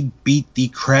 Like, he beat the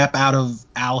crap out of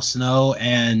Al Snow,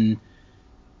 and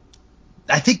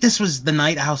I think this was the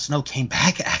night Al Snow came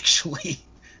back, actually.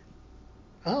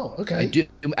 Oh, okay.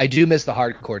 I do miss the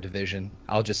hardcore division.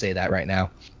 I'll just say that right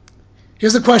now.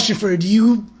 Here's a question for you. Do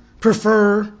you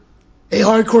prefer a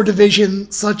hardcore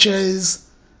division such as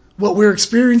what we're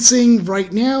experiencing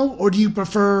right now, or do you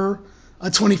prefer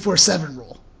a 24/7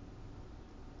 rule?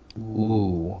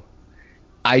 Ooh.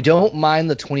 I don't mind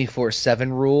the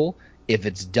 24/7 rule if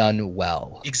it's done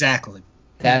well. Exactly.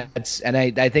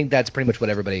 I think that's pretty much what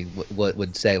everybody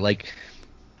would say. Like,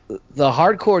 the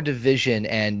hardcore division,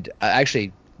 and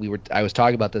actually I was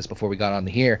talking about this before we got on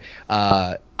here.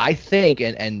 I think,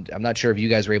 and I'm not sure if you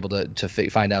guys were able to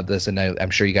find out this, and I'm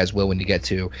sure you guys will when you get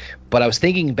to. But I was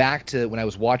thinking back to when I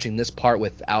was watching this part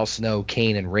with Al Snow,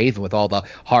 Kane, and Raven with all the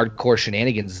hardcore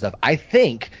shenanigans and stuff. I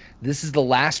think this is the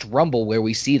last Rumble where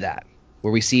we see that,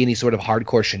 where we see any sort of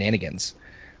hardcore shenanigans.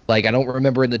 Like, I don't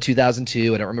remember in the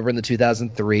 2002, I don't remember in the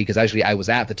 2003, because actually I was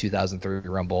at the 2003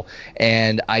 Rumble,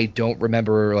 and I don't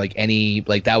remember, like, any,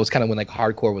 like, that was kind of when, like,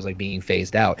 hardcore was, like, being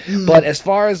phased out. But as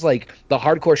far as, like, the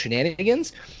hardcore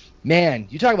shenanigans, man,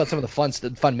 you talk about some of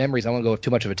the fun memories. I don't want to go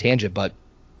too much of a tangent, but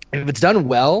if it's done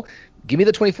well, give me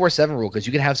the 24/7 rule, because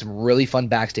you can have some really fun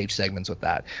backstage segments with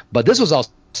that. But this was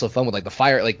also also fun with like the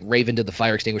fire, like Raven did the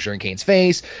fire extinguisher in Kane's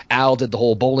face, Al did the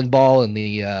whole bowling ball in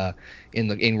the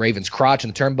in Raven's crotch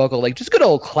and the turnbuckle, like just good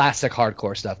old classic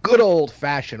hardcore stuff, good old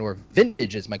fashioned or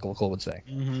vintage, as Michael Cole would say.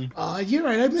 You're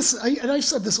right. And I've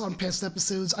said this on past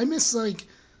episodes. I miss like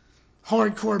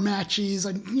hardcore matches.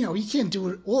 You can't do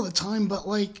it all the time, but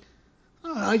like, I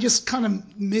don't know, I just kind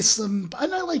of miss them.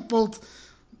 And I like both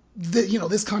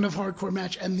this kind of hardcore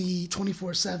match and the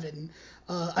 24/7.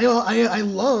 I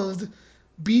loved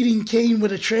beating Kane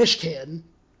with a trash can,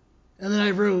 and then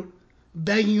I wrote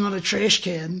banging on a trash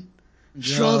can,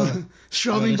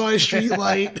 strumming by a street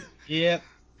light. Yep.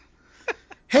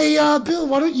 Hey, Bill,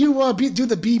 why don't you do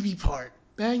the BB part?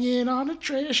 Banging on a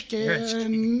trash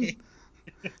can,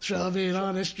 strumming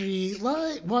on a street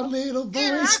light. One little voice.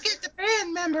 Here, I'll get the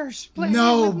band members. Playing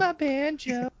No. with my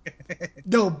banjo.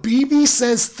 No, BB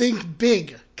says think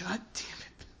big. God damn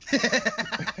it.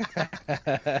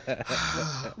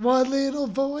 One little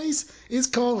voice is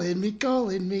calling me,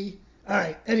 calling me. All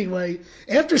right, anyway,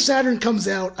 after Saturn comes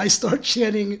out, I start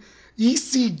chanting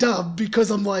EC dub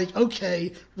because I'm like,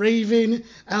 okay, Raven,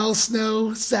 Al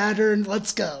Snow, Saturn,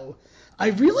 let's go.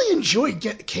 I really enjoyed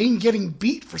Kane getting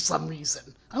beat for some reason.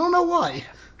 I don't know why.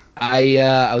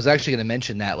 I was actually going to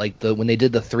mention that, like when they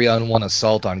did the 3-on-1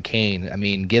 assault on Kane. I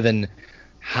mean, given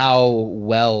how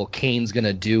well Kane's going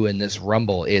to do in this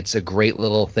Rumble, it's a great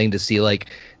little thing to see. Like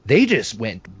they just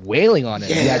went wailing on him.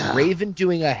 Yeah. You had Raven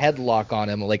doing a headlock on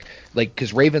him, like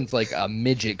because Raven's like a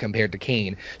midget compared to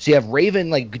Kane. So you have Raven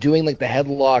like doing like the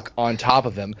headlock on top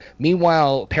of him.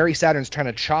 Meanwhile, Perry Saturn's trying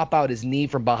to chop out his knee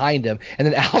from behind him, and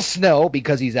then Al Snow,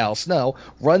 because he's Al Snow,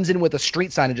 runs in with a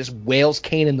street sign and just wails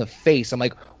Kane in the face. I'm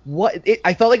like, what?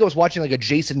 I felt like I was watching like a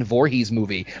Jason Voorhees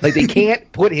movie. Like they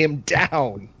can't put him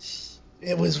down.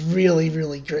 It was really,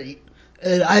 really great.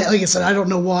 And like I said, I don't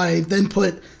know why I then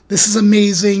put, this is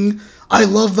amazing. I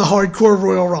love the hardcore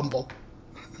Royal Rumble.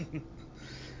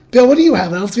 Bill, what do you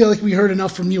have? I don't feel like we heard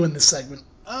enough from you in this segment.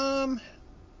 I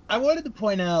wanted to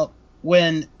point out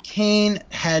when Kane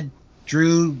had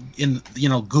Drew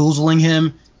goozling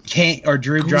him,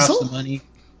 Drew drops the money.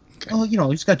 Okay. Oh,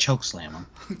 he's got to choke slam him.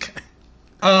 Okay.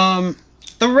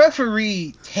 The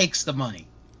referee takes the money.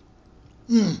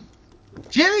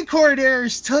 Jimmy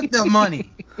Corderas took the money.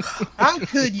 How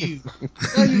could you?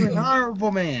 Oh, you're an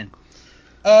honorable man.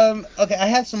 Okay, I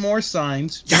have some more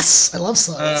signs. Yes, I love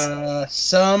signs.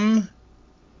 Some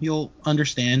you'll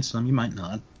understand, some you might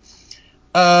not.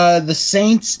 The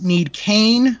Saints need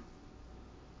Kane.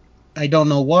 I don't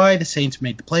know why. The Saints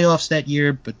made the playoffs that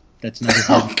year, but that's not a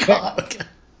Oh, God.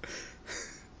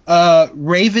 Okay.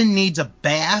 Raven needs a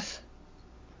bath.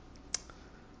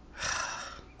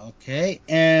 Okay,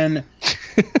 and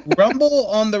Rumble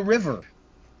on the River.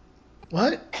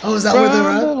 What? Oh, is that where they're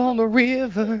at? Rumble on the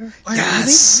river.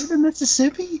 Yes. Are they in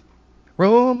Mississippi?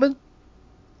 Roman.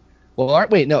 Well,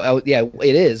 wait, no, yeah,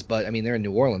 it is, but I mean they're in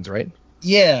New Orleans, right?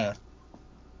 Yeah.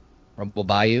 Rumble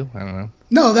Bayou? I don't know.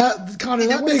 No,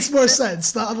 that makes more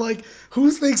sense. Not like,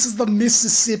 who thinks is the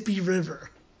Mississippi River?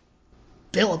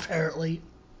 Bill, apparently.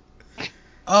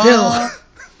 Bill.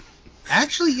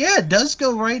 Actually, yeah, it does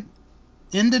go right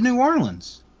into New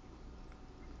Orleans.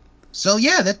 So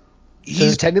yeah,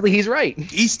 technically he's right.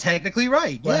 He's technically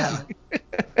right. Wow. Yeah.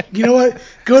 You know what?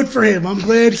 Good for him. I'm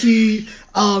glad he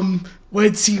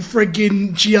went to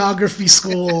friggin' geography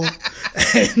school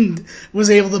and was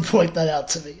able to point that out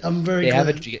to me. I'm very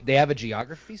glad. They have a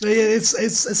geography school? It's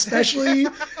especially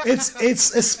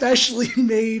it's especially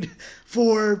made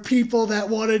for people that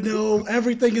want to know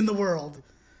everything in the world.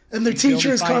 And their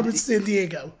teacher is Carmen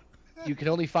Sandiego. You can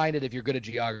only find it if you're good at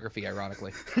geography,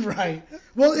 ironically. Right.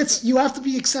 Well, you have to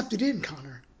be accepted in,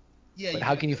 Connor. Yeah. But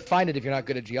how can you find it if you're not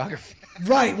good at geography?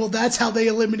 Right. Well, that's how they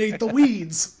eliminate the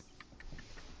weeds.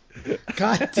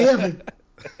 God damn it.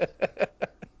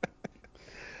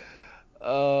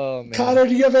 Oh man. Connor,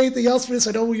 do you have anything else for this?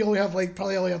 I know we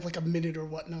probably only have like a minute or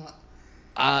whatnot.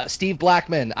 Steve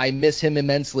Blackman, I miss him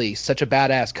immensely. Such a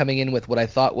badass, coming in with what I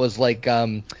thought was like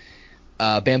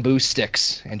bamboo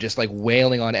sticks and just like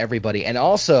wailing on everybody. And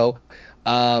also,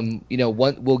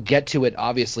 we'll get to it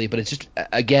obviously, but it's just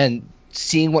again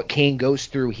seeing what Kane goes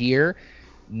through here,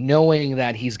 knowing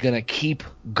that he's gonna keep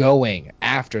going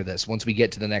after this once we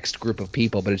get to the next group of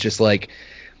people. But it's just like,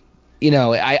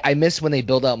 I miss when they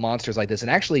build out monsters like this.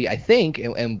 And actually, I think,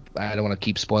 and I don't want to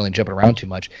keep jumping around too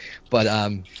much, but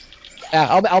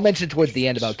I'll mention towards the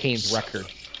end about Kane's record.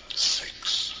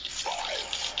 6, 5, 4,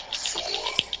 3,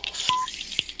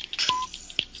 2,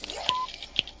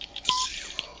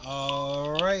 1, 0.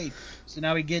 All right. So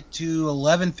now we get to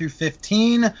 11 through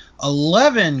 15.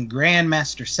 11,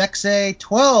 Grandmaster Sexay.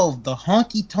 12, the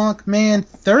Honky Tonk Man.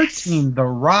 13, The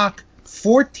Rock.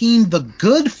 14 The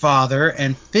Good Father,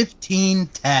 and 15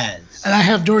 Taz. And I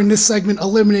have during this segment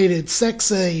eliminated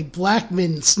Sexay,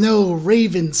 Blackman, Snow,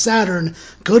 Raven, Saturn,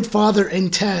 Goodfather, and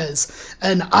Taz.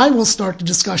 And I will start the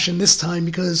discussion this time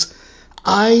because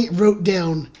I wrote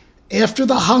down, after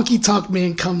the Honky Tonk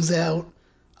Man comes out,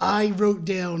 I wrote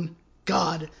down,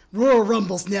 God, Royal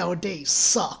Rumbles nowadays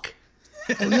suck.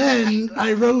 And then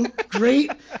I wrote,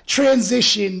 great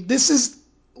transition. This is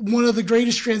one of the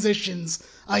greatest transitions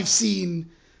I've seen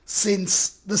since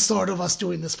the start of us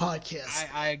doing this podcast.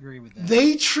 I agree with that.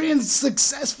 They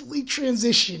successfully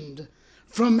transitioned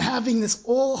from having this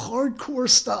all hardcore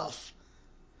stuff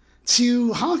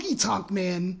to Honky Tonk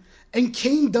Man, and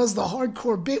Kane does the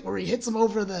hardcore bit where he hits him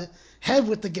over the head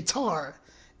with the guitar,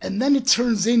 and then it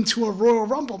turns into a Royal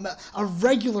Rumble a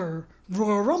regular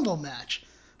Royal Rumble match.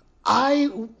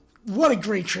 What a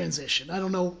great transition. I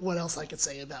don't know what else I could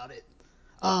say about it.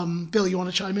 Bill, you want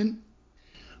to chime in?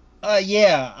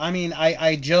 Yeah. I mean,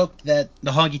 I joked that the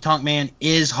Honky Tonk Man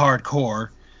is hardcore.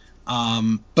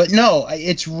 But no,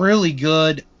 it's really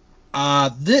good.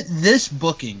 This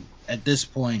booking at this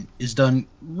point is done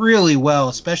really well,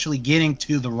 especially getting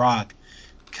to The Rock,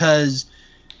 because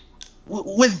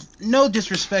with no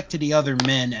disrespect to the other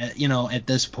men, at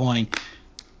this point,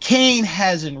 Kane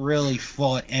hasn't really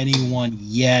fought anyone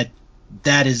yet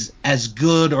that is as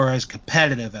good or as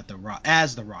competitive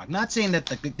as The Rock. Not saying that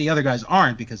the other guys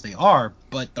aren't, because they are,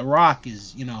 but The Rock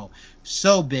is,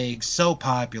 so big, so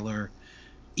popular,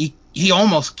 he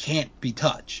almost can't be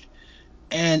touched.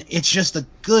 And it's just a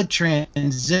good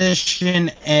transition,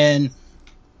 and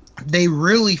they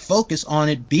really focus on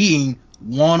it being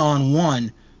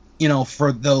one-on-one,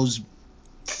 for those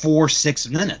 4-6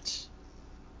 minutes.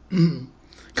 Mm-hmm.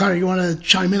 Connor, you want to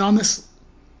chime in on this?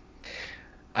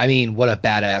 I mean, what a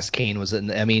badass Kane was.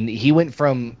 I mean, he went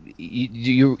from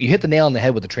you hit the nail on the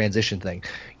head with the transition thing.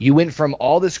 You went from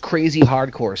all this crazy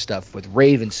hardcore stuff with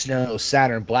Raven, Snow,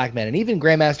 Saturn, Blackman, and even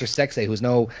Grandmaster Sexay, who's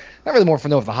not really more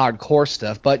familiar with the hardcore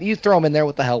stuff, but you throw him in there,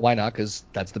 what the hell, why not? Because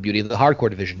that's the beauty of the hardcore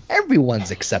division.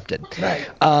 Everyone's accepted.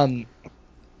 Right.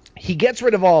 He gets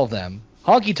rid of all of them.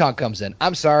 Honky Tonk comes in.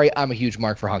 I'm sorry, I'm a huge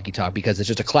mark for Honky Tonk because it's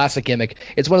just a classic gimmick.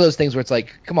 It's one of those things where it's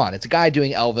like, come on, it's a guy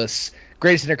doing Elvis,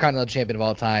 greatest Intercontinental Champion of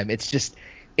all time. It's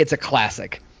a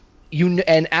classic.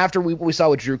 And after we saw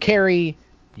with Drew Carey,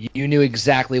 you knew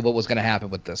exactly what was going to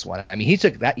happen with this one. I mean, he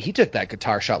took that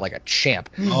guitar shot like a champ.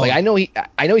 Oh. Like I know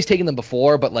he's taken them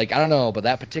before, but like I don't know, but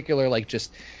that particular I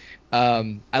just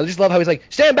love how he's like,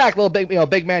 stand back, little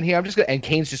big man here. And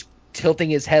Kane's just tilting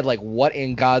his head like, what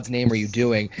in God's name are you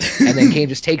doing? And then Kane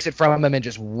just takes it from him and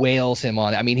just wails him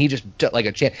on it. I mean, he just like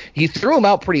a champ. He threw him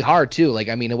out pretty hard too. Like,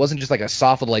 I mean, it wasn't just like a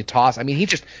soft little toss. I mean,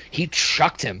 he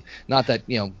chucked him. Not that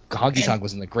Honky Tonk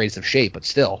was in the greatest of shape, but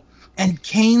still. And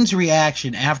Kane's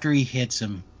reaction after he hits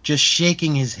him, just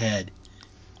shaking his head,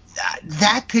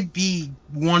 that could be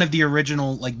one of the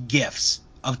original gifts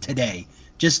of today.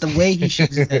 Just the way he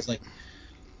shakes his head, like,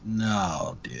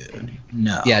 no, dude,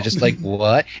 no. Yeah, just like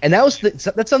what? And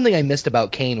that's something I missed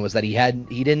about Kane was that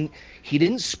he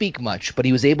didn't speak much, but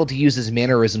he was able to use his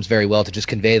mannerisms very well to just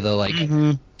convey the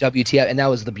WTF, and that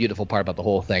was the beautiful part about the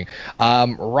whole thing.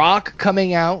 Rock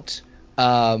coming out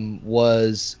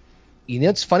was,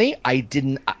 it's funny.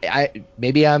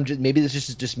 Maybe this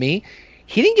is just me.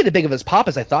 He didn't get as big of his pop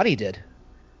as I thought he did.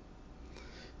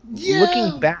 Yeah,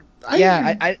 looking back,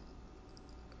 I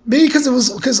maybe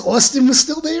because Austin was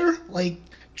still there.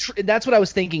 That's what I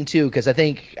was thinking too, because I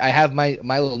think I have my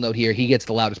little note here. He gets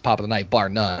the loudest pop of the night, bar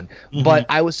none. Mm-hmm. But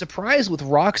I was surprised with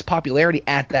Rock's popularity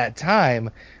at that time.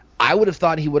 I would have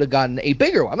thought he would have gotten a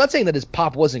bigger one. I'm not saying that his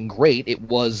pop wasn't great. It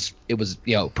was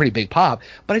pretty big pop,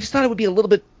 but I just thought it would be a little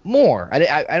bit more.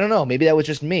 I don't know. Maybe that was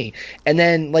just me. And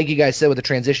then, like you guys said, with the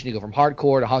transition, you go from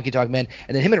hardcore to Honky Tonk Man,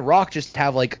 and then him and Rock just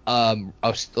have what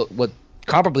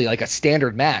comparably like a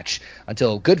standard match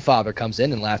until Goodfather comes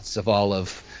in and lasts all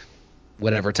of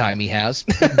whatever time he has.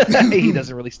 He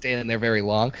doesn't really stay in there very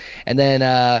long. And then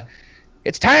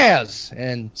it's Taz,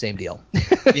 and same deal.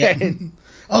 Yeah.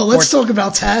 Let's talk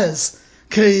about Taz,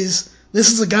 because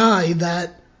this is a guy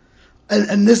that,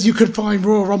 and this you could find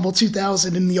Royal Rumble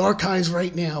 2000 in the archives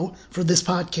right now for this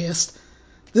podcast.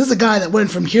 This is a guy that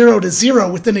went from hero to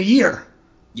zero within a year.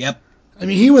 Yep. I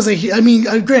mean,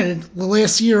 granted, the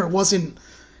last year it wasn't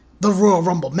the Royal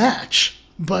Rumble match,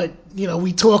 but,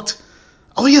 we talked,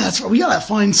 oh yeah, that's right, we gotta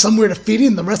find somewhere to fit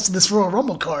in the rest of this Royal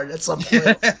Rumble card at some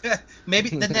point. Maybe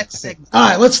the next segment. All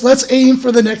right, let's aim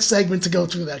for the next segment to go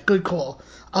through that. Good call.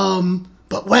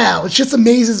 But wow, it just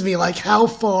amazes me, how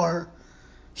far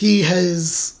he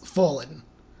has fallen.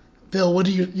 Bill, what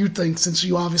do you think, since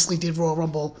you obviously did Royal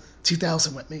Rumble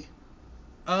 2000 with me?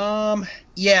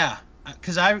 Yeah.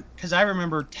 because I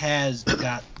remember Taz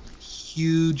got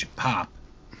huge pop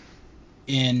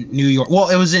in New York. Well,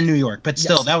 it was in New York, but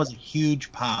still, Yes. that was a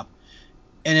huge pop.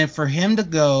 And then for him to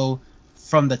go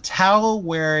from the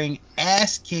towel-wearing,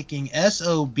 ass-kicking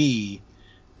SOB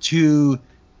to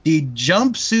the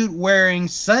jumpsuit-wearing,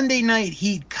 Sunday Night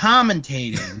Heat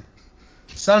commentating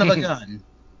son of a gun.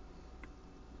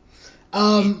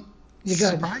 You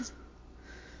got Surprising.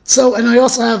 So, and I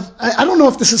also have, I don't know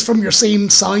if this is from your same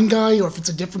sign guy or if it's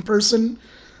a different person.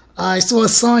 I saw a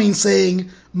sign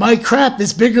saying, "My crap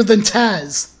is bigger than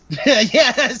Taz."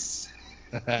 Yes.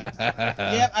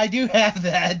 Yep, I do have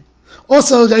that.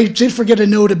 Also, I did forget a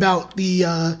note about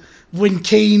the when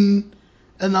Kane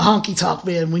and the Honky Tonk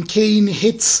Man. When Kane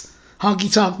hits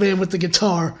Honky Tonk Man with the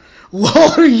guitar,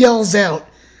 Lawler yells out,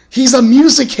 "He's a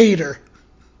music hater."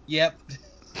 Yep.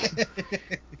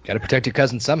 Got to protect your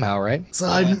cousin somehow, right? So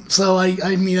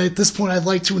I mean, at this point, I'd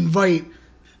like to invite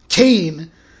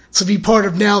Kane to be part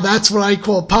of Now That's What I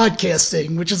Call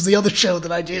Podcasting, which is the other show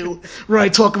that I do, where I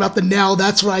talk about the Now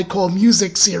That's What I Call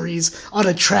Music series on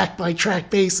a track-by-track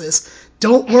basis.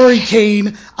 Don't worry,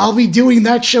 Kane, I'll be doing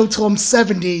that show till I'm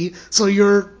 70, so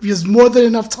there's more than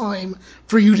enough time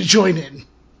for you to join in.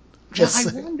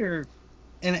 Just I wonder,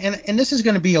 and this is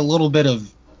going to be a little bit of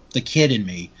the kid in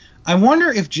me. I wonder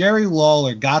if Jerry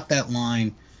Lawler got that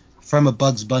line from a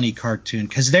Bugs Bunny cartoon,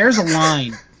 because there's a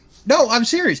line. No, I'm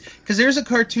serious. Because there's a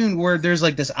cartoon where there's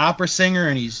like this opera singer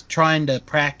and he's trying to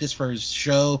practice for his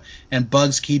show and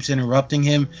Bugs keeps interrupting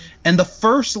him. And the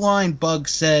first line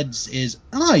Bugs says is,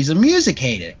 "Oh, he's a music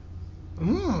hater."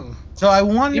 So I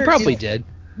wonder. He probably did.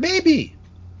 Maybe.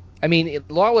 I mean,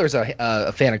 Lawler's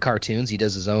a fan of cartoons. He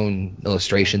does his own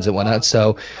illustrations and whatnot.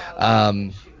 So,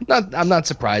 I'm not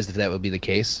surprised if that would be the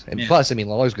case. And plus, I mean,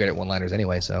 Lawler's great at one-liners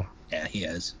anyway. So. Yeah, he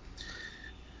is.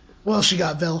 what else you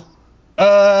got, Bill?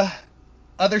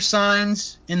 Other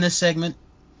signs in this segment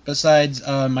besides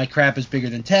my crap is bigger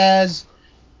than Taz.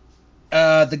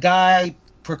 The guy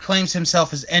proclaims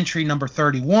himself as entry number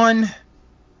 31,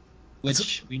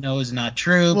 which we know is not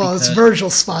true. Well, it's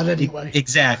Virgil's spot anyway.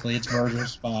 Exactly, it's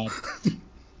Virgil's spot.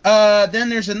 Then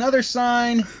there's another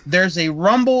sign. There's a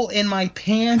rumble in my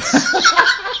pants.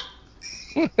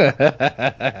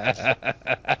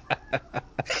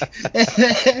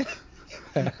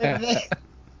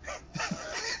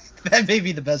 That may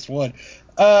be the best one.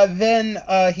 Then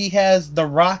he has The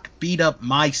Rock beat up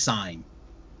my sign.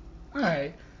 All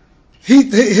right.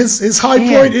 His high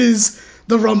point is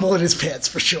the rumble in his pants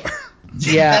for sure.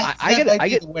 Yeah,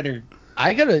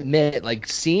 I gotta admit, like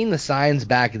seeing the signs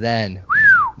back then,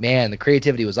 man, the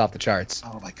creativity was off the charts.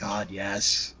 Oh my God,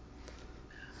 yes.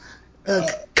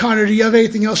 Connor, do you have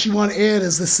anything else you want to add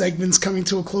as this segment's coming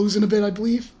to a close in a bit, I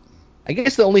believe? I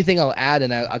guess the only thing I'll add,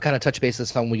 and I'll kind of touch base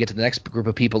this on when we get to the next group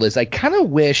of people, is I kind of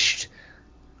wished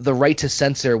the right to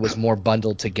censor was more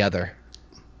bundled together.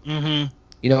 Mm-hmm.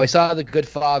 You know, I saw The Good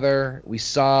Father. We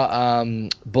saw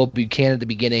Bull Buchanan at the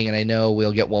beginning, and I know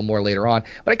we'll get one more later on.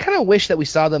 But I kind of wish that we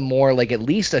saw them more like at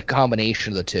least a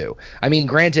combination of the two. I mean,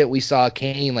 granted, we saw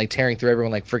Kane like tearing through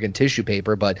everyone like friggin' tissue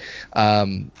paper, but I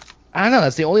don't know.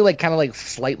 That's the only like kind of like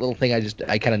slight little thing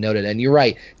I kind of noted. And you're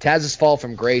right, Taz's fall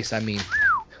from grace. I mean,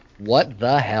 what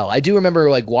the hell? I do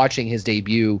remember like watching his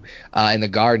debut in the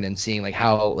Garden and seeing like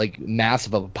how like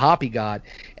massive of a pop he got,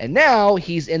 and now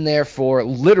he's in there for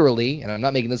literally, and I'm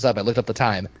not making this up, I looked up the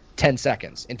time, 10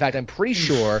 seconds. In fact, I'm pretty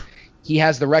sure he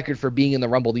has the record for being in the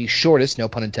Rumble the shortest, no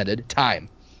pun intended, time.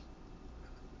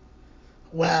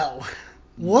 Wow.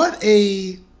 What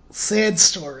a sad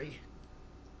story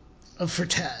for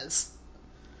Taz.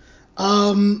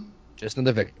 Just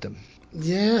another victim.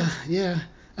 Yeah.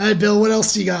 All right, Bill, what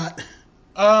else do you got?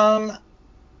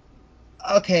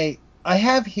 Okay, I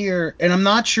have here, and I'm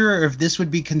not sure if this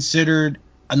would be considered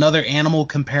another animal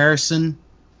comparison,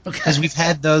 because we've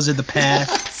had those in the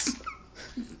past.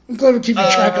 I'm glad we're keeping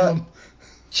track of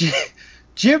them.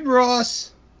 Jim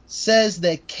Ross says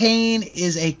that Kane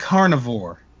is a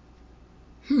carnivore.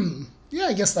 Yeah,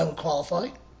 I guess that would qualify.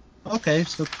 Okay,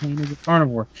 so Kane is a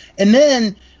carnivore. And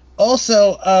then,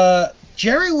 also,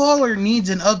 Jerry Lawler needs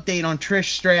an update on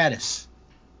Trish Stratus.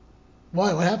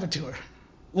 Why? What happened to her?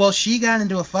 Well, she got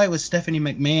into a fight with Stephanie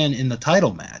McMahon in the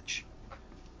title match.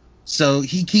 So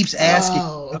he keeps asking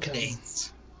updates.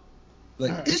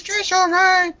 Like, right. Is Trish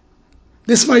alright?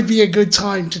 This might be a good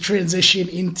time to transition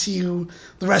into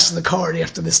the rest of the card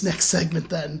after this next segment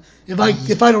then.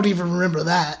 If I don't even remember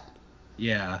that.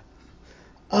 Yeah.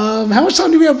 How much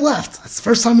time do we have left? That's the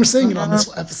first time we're saying it on this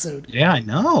episode. Yeah, I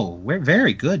know. We're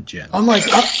very good, Jim. Unlike...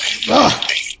 All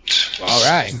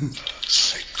right.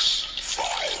 6, 5, 4,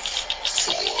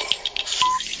 3,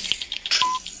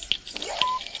 2, 1.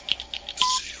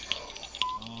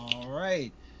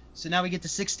 So now we get to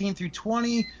 16 through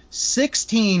 20.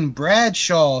 16,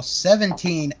 Bradshaw.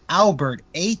 17, Albert.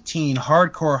 18,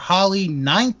 Hardcore Holly.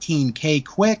 19, K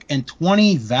Quick. And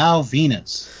 20, Val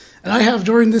Venus. And I have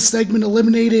during this segment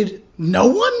eliminated no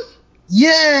one?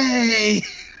 Yay!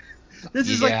 This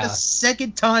is like Yeah. the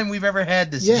second time we've ever had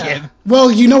this, Yeah. Jim.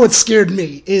 Well, you know what scared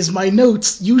me is my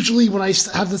notes. Usually when I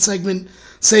have the segment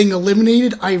saying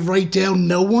eliminated, I write down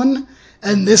no one.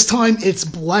 And this time it's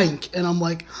blank. And I'm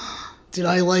like, did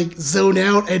I like zone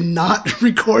out and not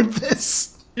record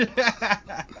this? All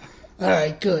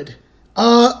right, good.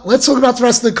 Let's talk about the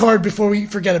rest of the card before we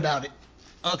forget about it.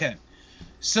 Okay.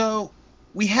 So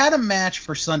we had a match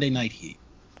for Sunday Night Heat.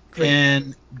 Great.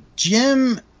 And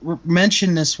Jim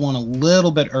mentioned this one a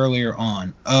little bit earlier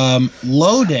on.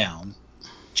 Lowdown,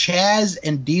 Chaz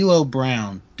and D'Lo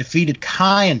Brown defeated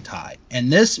Kai and Tai. And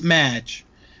this match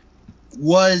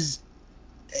was,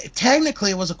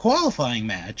 technically it was a qualifying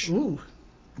match. Ooh.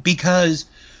 Because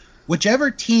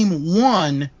whichever team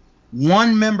won,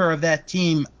 one member of that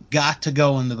team got to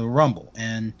go into the Rumble.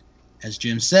 And as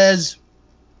Jim says,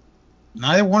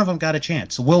 neither one of them got a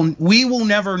chance. So we will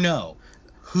never know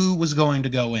who was going to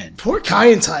go in. Poor Kai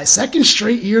and Tai, second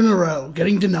straight year in a row,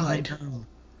 getting denied.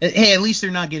 Hey, at least they're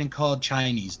not getting called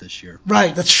Chinese this year.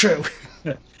 Right, that's true.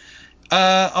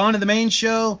 On to the main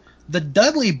show. The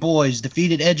Dudley Boys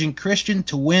defeated Edge and Christian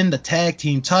to win the tag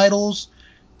team titles.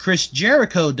 Chris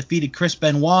Jericho defeated Chris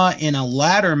Benoit in a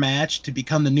ladder match to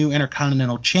become the new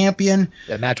Intercontinental Champion.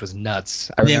 That match was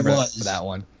nuts. I remember that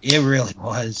one. It really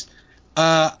was.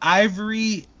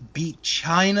 Ivory beat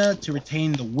China to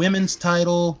retain the women's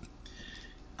title.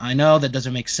 I know that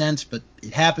doesn't make sense, but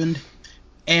it happened.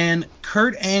 And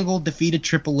Kurt Angle defeated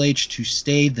Triple H to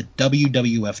stay the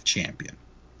WWF champion.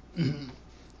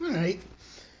 Mm-hmm. All right.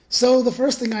 So the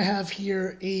first thing I have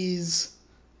here is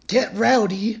Get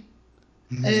Rowdy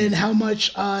and how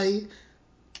much I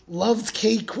loved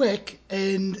K Quick,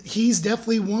 and he's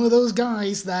definitely one of those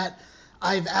guys that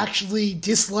I've actually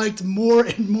disliked more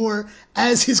and more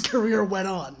as his career went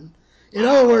on. In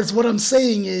other words, what I'm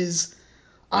saying is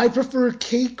I prefer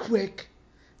K Quick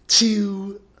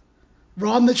to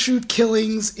Ron the Truth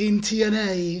Killings in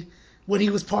TNA when he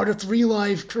was part of 3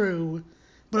 Live Crew,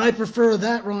 but I prefer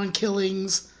that Ron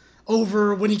Killings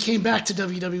over when he came back to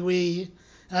WWE,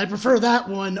 and I prefer that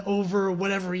one over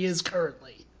whatever he is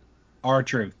currently.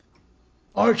 R-Truth.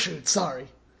 R-Truth, sorry.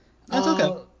 That's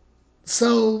okay.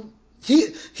 So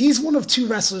he's one of 2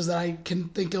 wrestlers that I can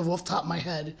think of off the top of my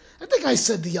head. I think I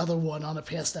said the other one on a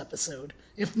past episode.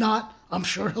 If not, I'm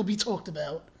sure he'll be talked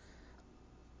about.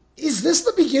 Is this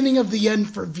the beginning of the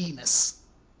end for Venus?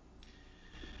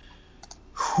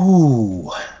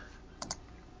 Whew.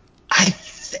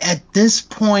 At this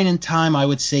point in time, I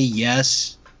would say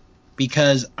yes,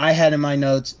 because I had in my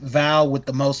notes Val with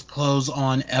the most clothes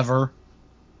on ever.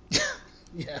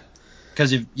 Yeah.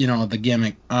 Because of, the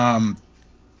gimmick.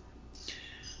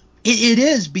 It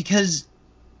is because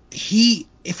he,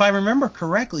 if I remember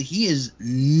correctly, he is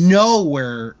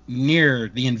nowhere near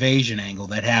the invasion angle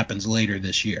that happens later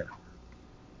this year.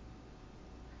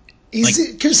 Is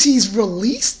it because he's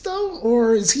released, though,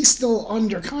 or is he still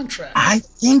under contract? I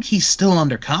think he's still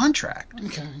under contract.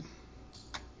 Okay.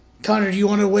 Connor, do you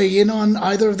want to weigh in on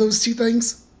either of those 2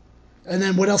 things? And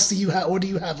then what else do you have? What do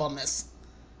you have on this?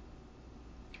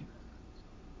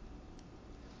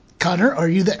 Connor, are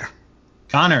you there?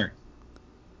 Connor.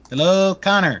 Hello,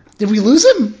 Connor. Did we lose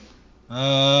him?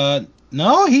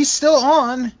 No, he's still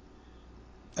on.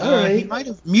 All right. He might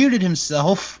have muted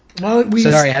himself. Well,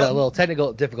 Sorry, I had a little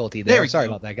technical difficulty there. Sorry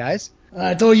about that, guys.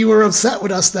 I thought you were upset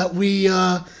with us that we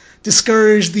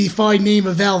discouraged the fine name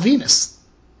of Val Venus.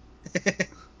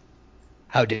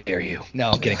 How dare you?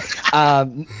 No, I'm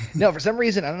kidding. No, for some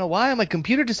reason, I don't know why, my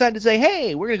computer decided to say,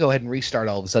 hey, we're going to go ahead and restart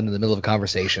all of a sudden in the middle of a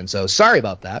conversation. So sorry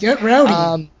about that. Get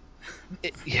rowdy.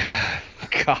 Yeah,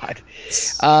 God.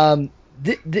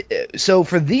 So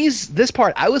for this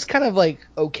part, I was kind of like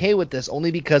okay with this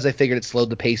only because I figured it slowed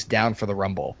the pace down for the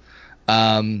Rumble.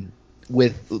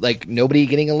 With like nobody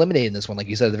getting eliminated in this one, like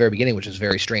you said at the very beginning, which is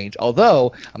very strange.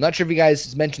 Although I'm not sure if you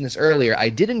guys mentioned this earlier, I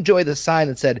did enjoy the sign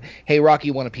that said, "Hey, Rocky,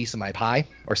 you want a piece of my pie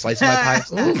or slice of my pie?"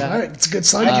 Ooh, all right, it's a good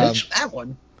sign. That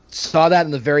one. Saw that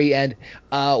in the very end.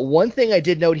 One thing I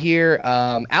did note here,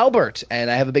 Albert, and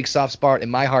I have a big soft spot in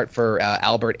my heart for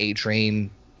Albert A-Train,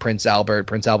 Prince Albert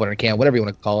and Cam, whatever you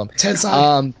want to call him.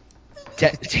 Tensai.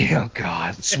 Oh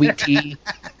God, Sweet Tea.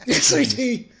 Sweet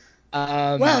Tea.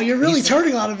 Wow, you're really he's-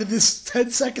 turning on him in this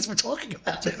 10 seconds we're talking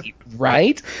about it.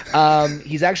 Right?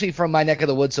 He's actually from my neck of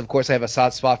the woods, so of course I have a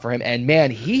soft spot for him. And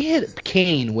man, he hit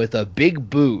Kane with a big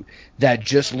boot that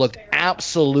just looked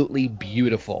absolutely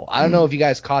beautiful. I don't know if you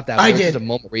guys caught that. But I there was did. just a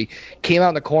moment where he came out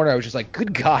in the corner. I was just like,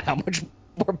 good God, how much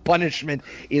more punishment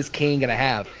is Kane going to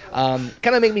have?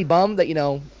 Kind of made me bummed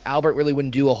that, Albert really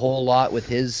wouldn't do a whole lot with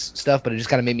his stuff, but it just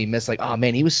kind of made me miss, like, oh,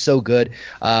 man, he was so good.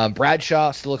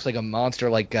 Bradshaw still looks like a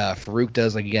monster like Farouk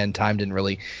does. Like, again, time didn't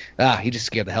really he just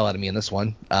scared the hell out of me in this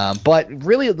one. But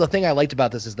really the thing I liked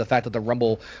about this is the fact that the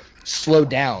Rumble slowed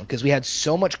down because we had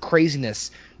so much craziness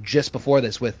just before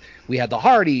this we had the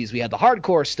Hardys, we had the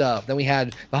hardcore stuff, then we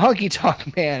had the Honky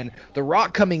Tonk Man, The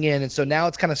Rock coming in, and so now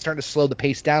it's kind of starting to slow the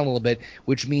pace down a little bit,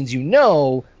 which means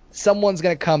someone's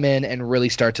going to come in and really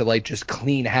start to like just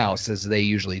clean house as they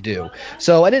usually do.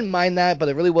 So I didn't mind that, but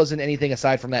it really wasn't anything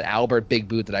aside from that Albert big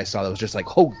boot that I saw that was just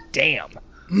like, oh damn.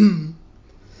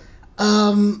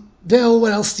 Bill,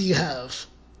 what else do you have?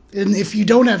 And if you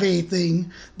don't have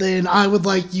anything, then I would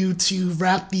like you to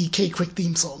rap the K-Quick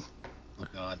theme song. Oh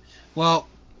God. Well,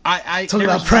 I Talk there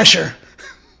about was- pressure.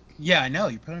 Yeah, I know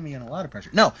you're putting me in a lot of pressure.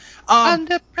 No,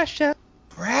 Under pressure.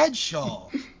 Bradshaw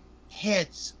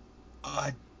hits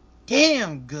a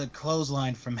damn good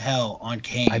clothesline from hell on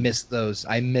Kane. I miss those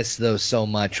so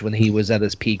much when he was at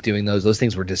his peak doing those. Those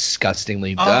things were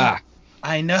disgustingly. I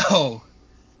know.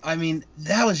 I mean,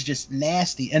 that was just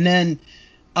nasty. And then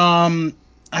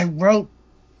I wrote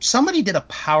somebody did a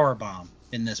power bomb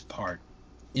in this part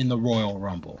in the Royal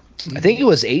Rumble. I think it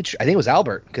was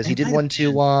Albert because he It did might one have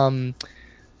to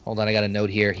hold on, I got a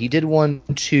note here. He did one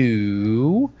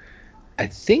to I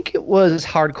think it was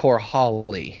Hardcore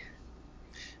Holly.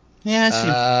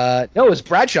 Yeah, No, it was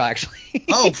Bradshaw actually.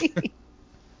 Oh.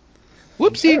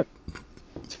 Whoopsie.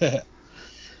 All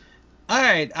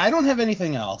right, I don't have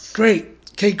anything else.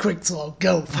 Great. K-Quick song.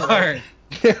 Go for All it.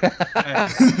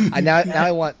 right.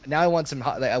 Now I want some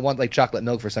I want like chocolate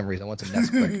milk for some reason. I want some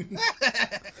Nesquik.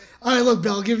 All right, look,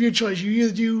 Bill, I'll give you a choice. You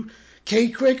either do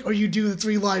K-Quick or you do the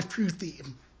 3 Live Crew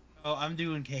theme. Oh, I'm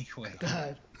doing K-Quick. Go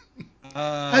ahead.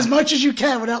 Uh, As much as you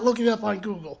can without looking it up on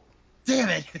Google. Damn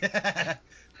it.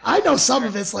 I know some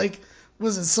of it's like,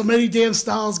 was it so many damn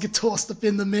styles get tossed up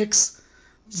in the mix?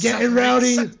 Getting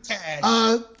rowdy.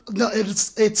 No,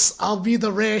 it's I'll be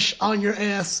the rash on your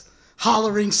ass,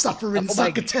 hollering, suffering, Oh my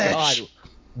succotash. God.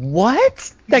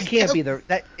 What? That can't be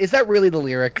is that really the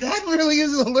lyric? That really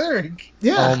is a lyric.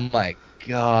 Yeah. Oh my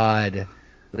God.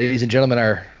 Ladies and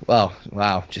gentlemen wow.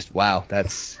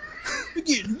 That's We're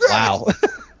getting wow.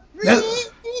 rowdy.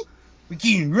 We're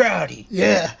getting rowdy.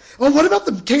 Yeah. Well, what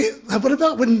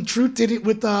about when Truth did it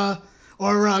with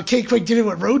K-Quick did it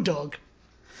with Road Dogg?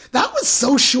 That was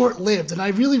so short-lived, and I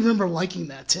really remember liking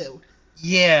that too.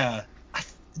 Yeah.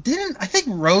 I think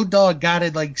Road Dogg got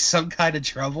in like some kind of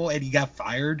trouble and he got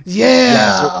fired.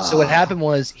 Yeah. So what happened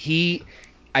was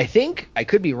I think, I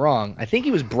could be wrong, I think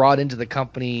he was brought into the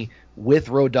company with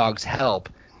Road Dogg's help.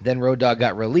 Then Road Dogg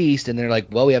got released, and they're like,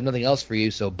 well, we have nothing else for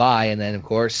you, so bye. And then, of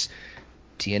course,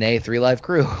 TNA 3 Live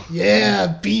Crew.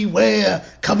 Yeah, beware,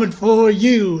 coming for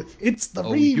you. It's the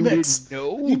You remix. didn't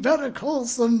know? You better call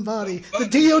somebody. The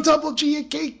D-O-double-G and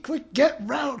K-Quick get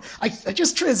round. I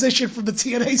just transitioned from the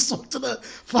TNA song to the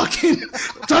fucking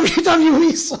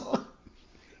WWE song.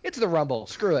 It's the Rumble.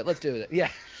 Screw it. Let's do it. Yeah.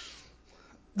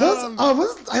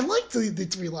 I liked the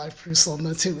 3 Live Crew song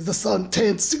though too. The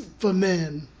Suntan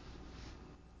Superman.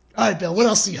 All right, Bill. What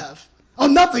else do you have? Oh,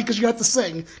 nothing, because you have to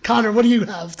sing. Connor, what do you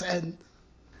have to end?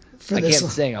 I can't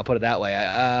sing. I'll put it that way.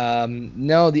 The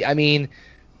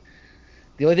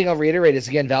only thing I'll reiterate is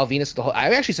again Val Venus.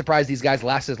 I'm actually surprised these guys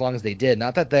lasted as long as they did.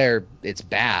 Not that it's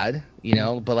bad,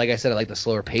 but like I said, I like the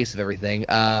slower pace of everything.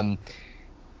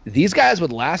 These guys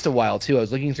would last a while too. I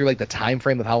was looking through like the time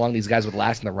frame of how long these guys would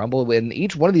last in the Rumble, and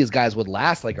each one of these guys would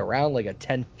last like around like a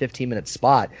 10-15 minute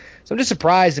spot. So I'm just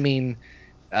surprised. I mean,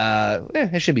 I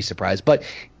shouldn't be surprised, but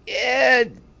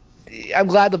I'm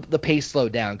glad the pace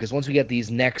slowed down because once we get these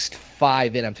next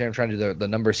 5 in, I'm trying to do the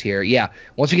numbers here. Yeah,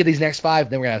 once we get these next 5,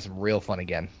 then we're gonna have some real fun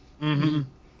again. Mm-hmm.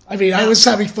 I mean, I was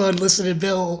having fun listening to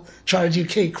Bill try to do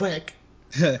K-Quick.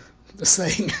 Just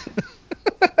saying.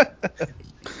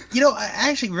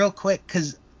 Actually, real quick,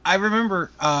 because I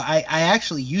remember I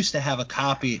actually used to have a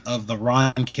copy of the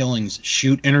Ron Killings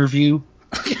shoot interview.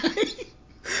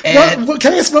 And What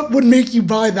can I ask what would make you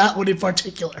buy that one in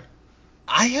particular?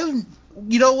 I haven't.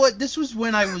 You know what? This was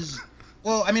when I was.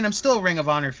 Well, I mean, I'm still a Ring of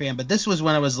Honor fan, but this was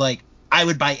when I was like, I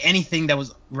would buy anything that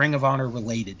was Ring of Honor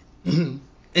related. Mm-hmm.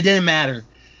 It didn't matter.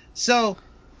 So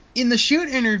in the shoot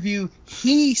interview,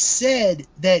 he said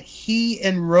that he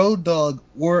and Road Dogg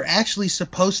were actually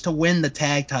supposed to win the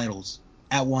tag titles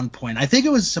at one point. I think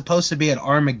it was supposed to be at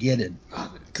Armageddon.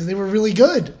 Because they were really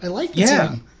good. I like the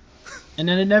team. And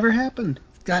then it never happened.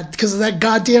 God, because of that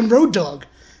goddamn Road Dogg.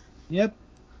 Yep.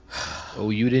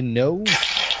 Oh, you didn't know? 8,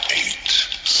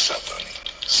 7,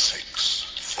 6,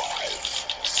 5,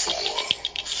 4,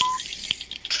 3,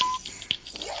 2,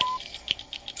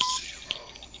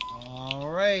 1, 0. All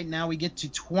right, now we get to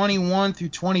 21 through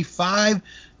 25.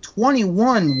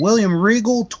 21, William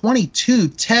Regal. 22,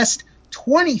 Test.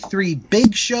 23,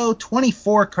 Big Show.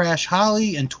 24, Crash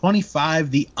Holly. And 25,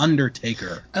 The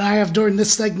Undertaker. And I have during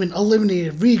this segment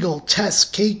eliminated Regal, Tess,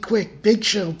 Kate Quick, Big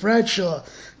Show, Bradshaw,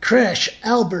 Crash,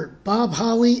 Albert, Bob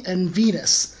Holly, and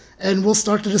Venus. And we'll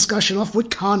start the discussion off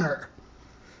with Connor.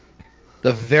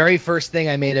 The very first thing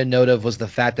I made a note of was the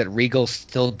fact that Regal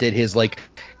still did his, like,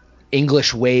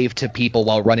 English wave to people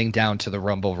while running down to the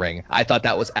Rumble ring. I thought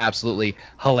that was absolutely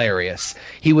hilarious.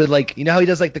 He would, like, you know how he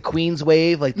does, like, the Queen's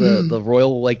wave, like the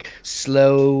royal, like,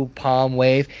 slow palm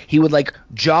wave? He would, like,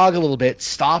 jog a little bit,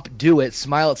 stop, do it,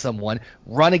 smile at someone,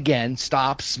 run again,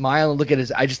 stop, smile, and look at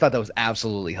his... I just thought that was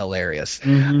absolutely hilarious.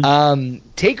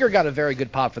 Taker got a very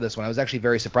good pop for this one. I was actually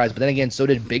very surprised, but then again, so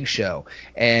did Big Show.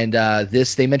 And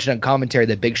they mentioned on commentary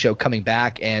that Big Show coming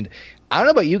back, and I don't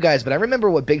know about you guys, but I remember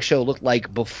what Big Show looked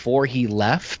like before he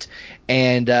left,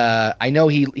 and I know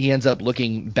he ends up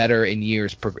looking better in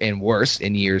years and worse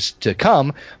in years to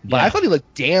come, but I thought he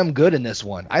looked damn good in this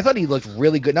one. I thought he looked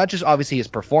really good, not just obviously his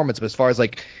performance, but as far as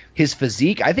like his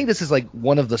physique. I think this is like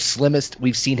one of the slimmest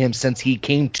we've seen him since he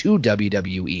came to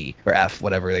WWE, or F,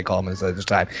 whatever they call him at this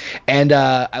time. And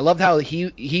I loved how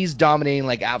he's dominating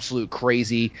like absolute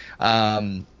crazy.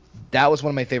 That was one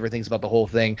of my favorite things about the whole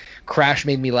thing. Crash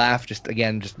made me laugh, just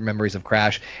memories of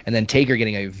Crash. And then Taker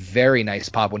getting a very nice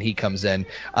pop when he comes in.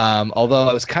 Although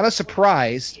I was kind of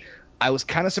surprised.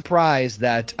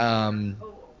 That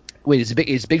wait,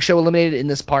 is Big Show eliminated in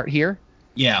this part here?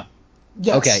 Yeah.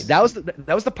 Yes. Okay, that was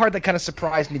the part that kind of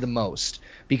surprised me the most,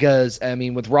 because I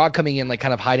mean, with Raw coming in, like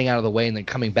kind of hiding out of the way and then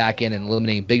coming back in and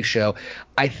eliminating Big Show,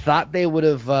 I thought they would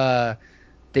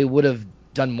have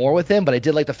done more with him, but I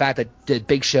did like the fact that the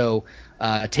Big Show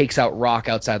takes out Rock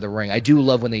outside the ring. I do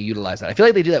love when they utilize that. I feel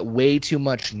like they do that way too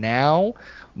much now,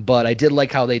 but I did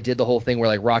like how they did the whole thing where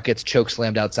like Rock gets choke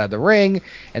slammed outside the ring,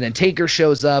 and then Taker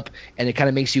shows up, and it kind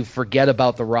of makes you forget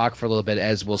about the Rock for a little bit,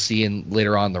 as we'll see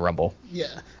later on in the Rumble.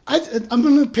 Yeah. I'm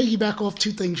going to piggyback off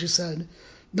two things you said.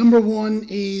 Number one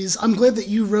is I'm glad that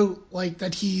you wrote like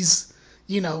that he's,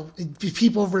 if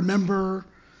people remember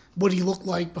what he looked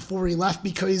like before he left,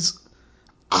 because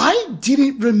I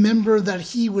didn't remember that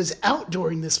he was out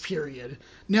during this period.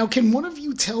 Now, can one of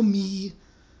you tell me,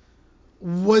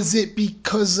 was it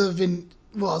because of it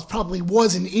probably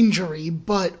was an injury,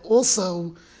 but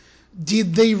also,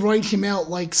 did they write him out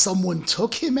like someone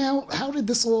took him out? How did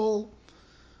this all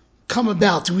come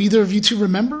about? Do either of you two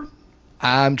remember?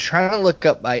 I'm trying to look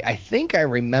up. I think I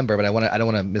remember, but I don't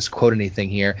want to misquote anything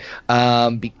here,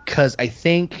 because I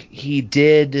think he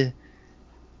did.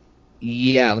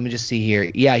 Yeah, let me just see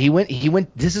here. Yeah, he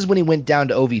went. This is when he went down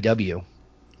to OVW.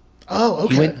 Oh,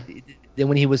 okay. Then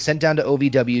when he was sent down to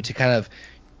OVW to kind of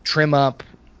trim up,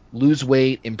 lose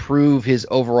weight, improve his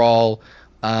overall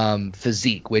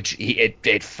physique, which it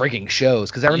freaking shows.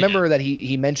 Because I remember that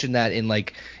he mentioned that in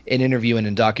like an interview and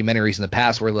in documentaries in the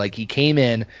past, where like he came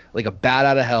in like a bat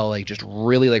out of hell, like just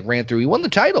really like ran through. He won the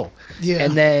title,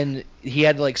 and then he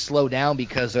had to like slow down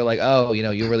because they're like, oh,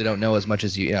 you really don't know as much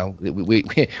as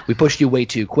we pushed you way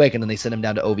too quick, and then they sent him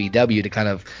down to OVW to kind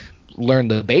of learn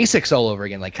the basics all over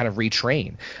again, like kind of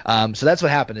retrain. So that's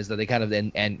what happened, is that they kind of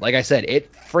and like I said,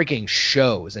 it freaking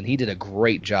shows, and he did a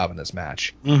great job in this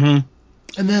match. Mm-hmm.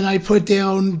 And then I put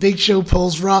down Big Show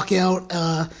pulls Rock out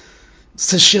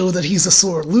to show that he's a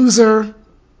sore loser,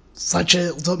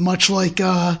 much like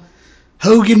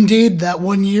Hogan did that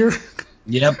one year.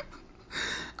 Yep.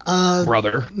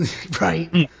 Brother.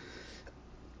 Right.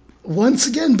 Once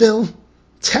again, Bill,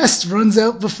 Test runs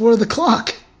out before the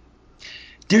clock.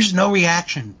 There's no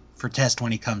reaction for Test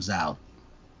when he comes out.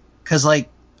 Because, like,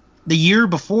 the year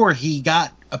before, he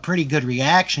got a pretty good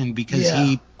reaction because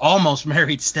he almost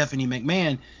married Stephanie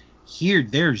McMahon. Here,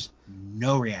 there's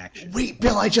no reaction. Wait,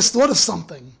 Bill, I just thought of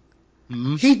something.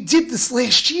 Mm-hmm. He did this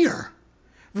last year.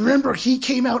 Remember, he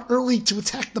came out early to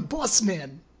attack the Boss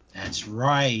Man. That's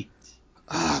right.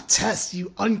 Ah, Tess,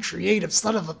 you uncreative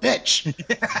son of a bitch.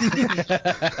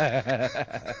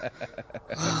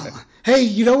 Hey,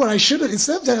 you know what? I should have,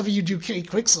 instead of having you do Kate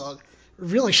Quick song,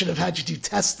 really should have had you do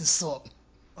Test this song.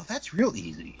 Well, that's real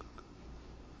easy.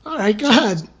 All right, go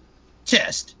ahead.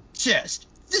 Test,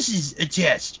 This is a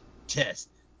test.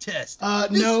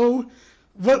 No.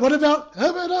 What about?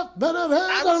 Oh,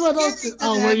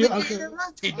 were you? Okay.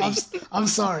 I'm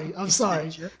sorry. You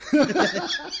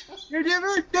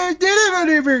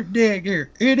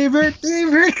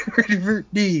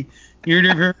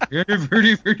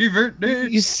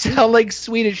sound like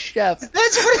Swedish Chef.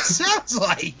 That's what it sounds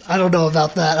like. I don't know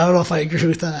about that. I don't know if I agree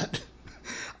with that.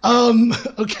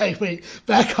 Okay, wait.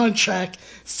 Back on track.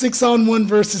 6-on-1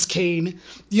 versus Kane.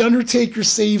 The Undertaker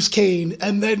saves Kane,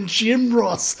 and then Jim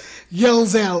Ross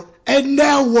yells out, "And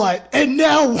now what? And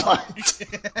now what?"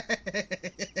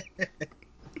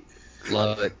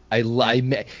 Love it.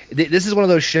 This is one of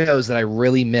those shows that I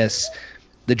really miss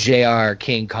the JR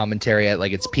Kane commentary at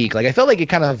like its peak. Like I felt like it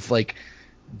kind of like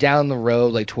down the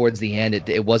road, like towards the end,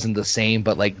 it wasn't the same,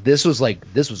 but this was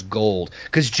gold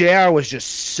because JR was just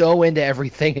so into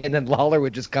everything, and then Lawler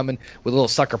would just come in with a little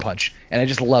sucker punch, and I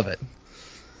just love it.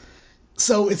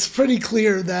 So it's pretty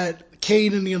clear that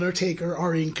Kane and the Undertaker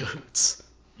are in cahoots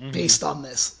based on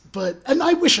this. And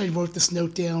I wish I wrote this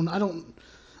note down. I don't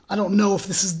know if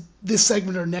this is this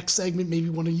segment or next segment. Maybe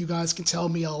one of you guys can tell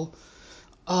me.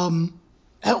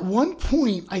 At one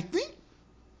point, I think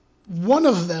one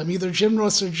of them, either Jim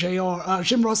Ross or Jerry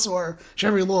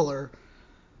Lawler,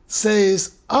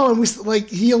 says, "Oh," and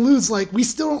he alludes we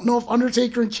still don't know if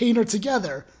Undertaker and Kane are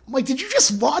together. I'm like, did you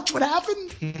just watch what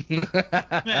happened?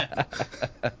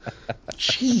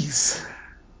 Jeez.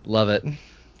 Love it.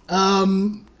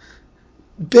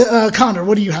 Connor,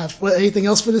 what do you have? Anything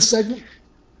else for this segment?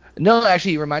 No,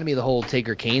 actually, it reminded me of the whole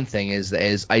Taker Kane thing. Is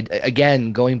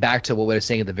again going back to what we were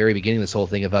saying at the very beginning of this whole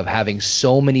thing of having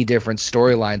so many different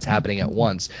storylines happening at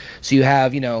once. So you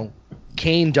have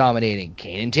Kane dominating,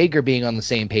 Kane and Taker being on the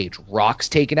same page. Rock's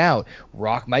taken out.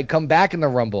 Rock might come back in the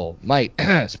Rumble. Might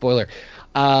spoiler.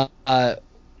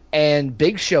 And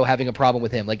Big Show having a problem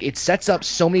with him. It sets up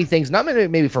so many things. Not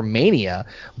maybe for Mania,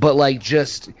 but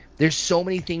just there's so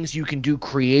many things you can do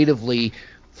creatively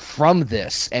from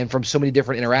this and from so many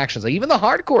different interactions, even the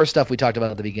hardcore stuff we talked about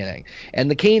at the beginning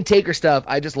and the Kane Taker stuff.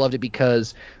 I just loved it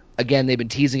because again, they've been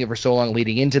teasing it for so long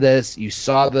leading into this. You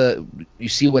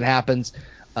see what happens,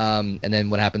 and then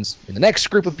what happens in the next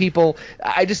group of people.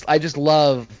 I just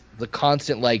love the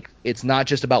constant, it's not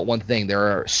just about one thing.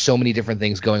 There are so many different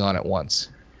things going on at once.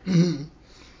 Mm-hmm.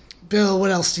 Bill,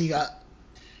 what else do you got?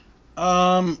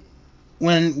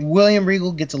 When William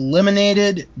Regal gets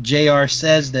eliminated, JR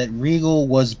says that Regal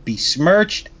was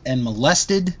besmirched and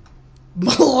molested.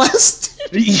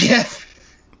 Molested? Yeah.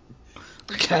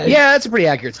 Okay. Yeah, that's a pretty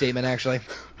accurate statement, actually.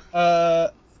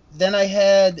 Then I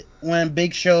had when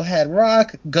Big Show had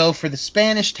Rock go for the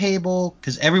Spanish table,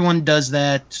 because everyone does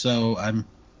that, so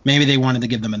maybe they wanted to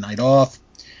give them a night off.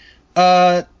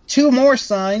 2 more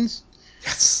signs.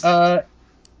 Yes.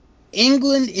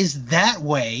 England is that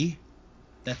way.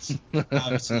 That's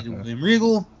obviously William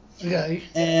Regal. Okay.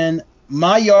 And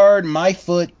my yard, my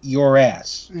foot, your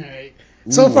ass. All right.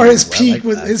 So far, his peak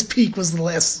was the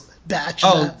last batch.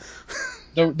 Oh,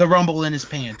 the rumble in his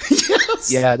pants.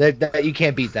 Yes. Yeah, that you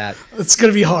can't beat that. It's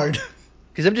gonna be hard.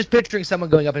 Because I'm just picturing someone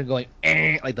going up and going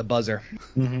like the buzzer.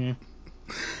 Mm-hmm.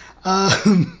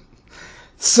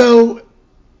 So,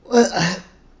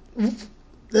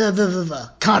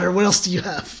 Connor, what else do you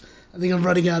have? I think I'm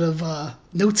running out of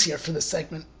notes here for this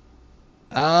segment.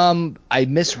 I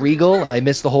miss Regal. I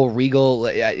miss the whole Regal.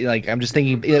 I'm just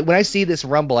thinking when I see this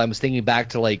Rumble, I was thinking back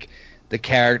to the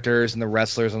characters and the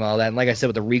wrestlers and all that. And like I said,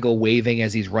 with the Regal waving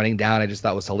as he's running down, I just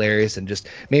thought was hilarious and just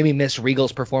made me miss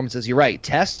Regal's performances. You're right.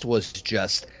 Test was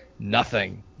just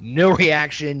nothing. No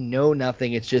reaction, no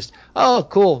nothing. It's just, oh,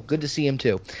 cool. Good to see him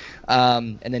too.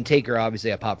 And then Taker,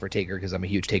 obviously I pop for Taker because I'm a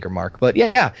huge Taker mark. But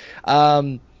yeah,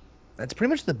 that's pretty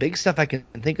much the big stuff I can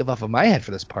think of off of my head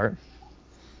for this part.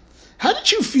 How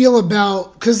did you feel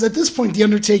about, because at this point the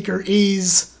Undertaker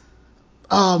is,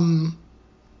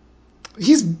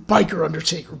 he's Biker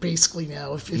Undertaker basically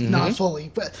now, if not fully.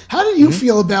 But how do you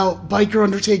feel about Biker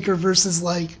Undertaker versus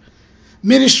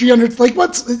Ministry Undertaker?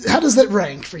 How does that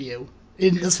rank for you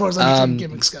as far as Undertaker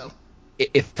gimmicks go?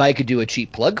 If I could do a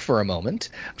cheap plug for a moment,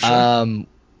 sure.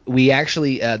 We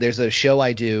actually there's a show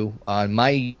I do on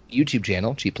my YouTube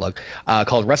channel, cheap plug,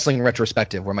 called Wrestling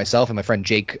Retrospective, where myself and my friend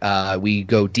Jake we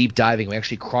go deep diving. We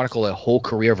actually chronicle a whole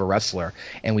career of a wrestler,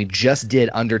 and we just did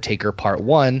Undertaker Part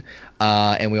 1,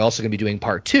 and we're also going to be doing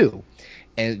Part 2.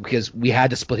 And because we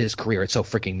had to split his career, it's so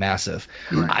freaking massive.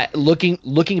 Right.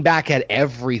 Looking back at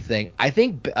everything, I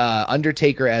think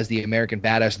Undertaker as the American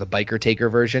Badass, the Biker Taker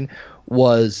version,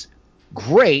 was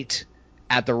great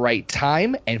at the right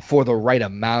time and for the right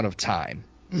amount of time.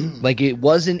 Like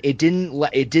it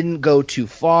didn't go too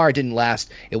far. It didn't last.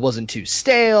 It wasn't too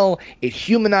stale. It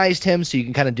humanized him, so you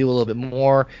can kind of do a little bit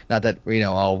more. Not that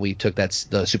we took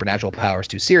the supernatural powers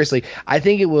too seriously. I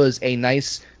think it was a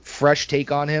nice, fresh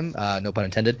take on him. No pun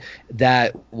intended.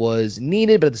 That was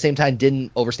needed, but at the same time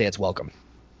didn't overstay its welcome.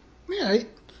 Yeah,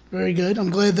 very good. I'm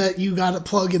glad that you got a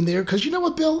plug in there, because you know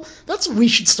what, Bill? That's what we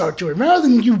should start doing. Rather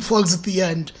than you plugs at the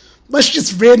end, let's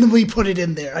just randomly put it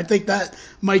in there. I think that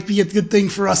might be a good thing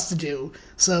for us to do.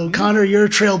 So, Connor, you're a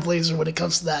trailblazer when it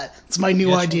comes to that. It's my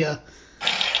new idea. 8,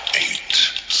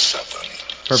 7.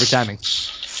 Perfect timing. 5,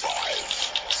 4,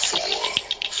 3,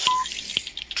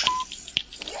 2,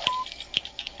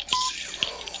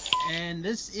 1, 0. And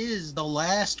this is the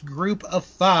last group of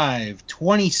 5.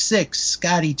 26,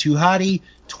 Scotty 2 Hotty.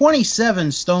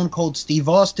 27, Stone Cold Steve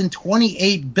Austin.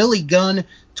 28, Billy Gunn.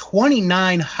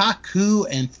 29, Haku.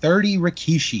 And 30,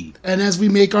 Rikishi. And as we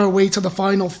make our way to the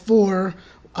final 4,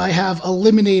 I have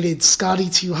eliminated Scotty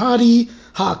 2 Hotty,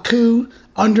 Haku,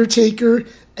 Undertaker,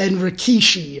 and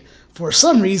Rikishi. For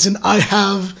some reason, I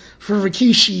have for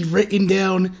Rikishi written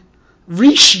down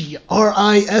Rishi,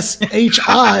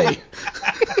 R-I-S-H-I.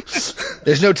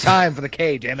 There's no time for the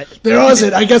K, damn it. There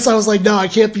wasn't. I guess I was like, no, I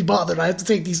can't be bothered. I have to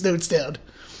take these notes down.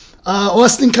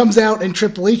 Austin comes out and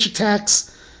Triple H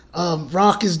attacks.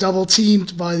 Rock is double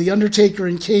teamed by The Undertaker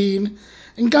and Kane.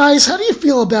 And guys, how do you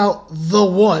feel about the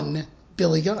one,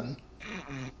 Billy Gunn?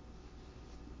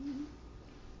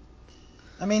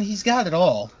 I mean, he's got it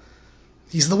all.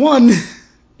 He's the one.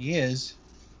 He is.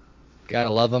 Gotta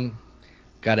love him.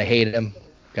 Gotta hate him.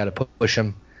 Gotta push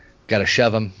him. Gotta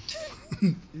shove him.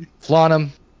 Flaunt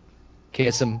him.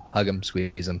 Kiss him. Hug him.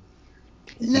 Squeeze him.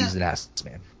 He's an ass,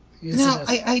 man. Now,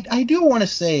 I do want to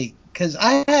say, because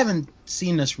I haven't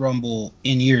seen this Rumble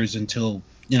in years until,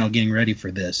 getting ready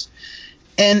for this.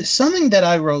 And something that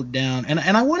I wrote down, and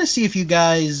I want to see if you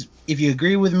guys, if you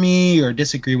agree with me or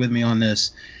disagree with me on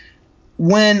this.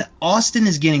 When Austin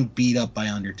is getting beat up by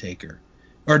Undertaker,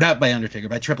 or not by Undertaker,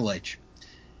 by Triple H,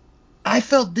 I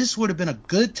felt this would have been a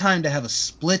good time to have a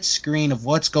split screen of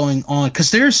what's going on, because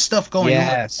there's stuff going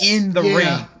on in the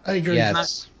ring. I agree.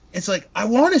 Yes. It's like, I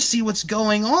want to see what's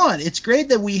going on. It's great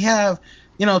that we have,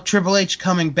 Triple H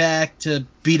coming back to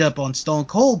beat up on Stone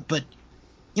Cold, but,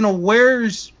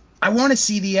 I want to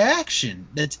see the action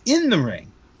that's in the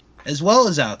ring as well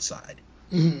as outside.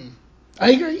 Mm-hmm.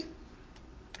 I agree.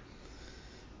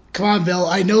 Come on, Bill.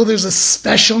 I know there's a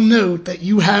special note that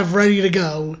you have ready to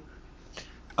go.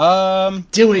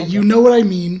 Do it. Okay. You know what I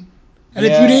mean. And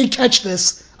if you didn't catch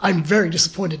this, I'm very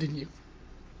disappointed in you.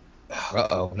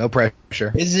 Uh-oh. No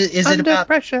pressure. Is it about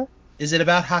pressure? Is it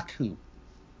about Haku?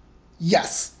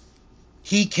 Yes.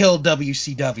 He killed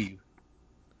WCW.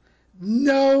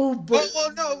 No, but...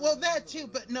 Well, that too,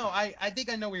 but no, I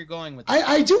think I know where you're going with that.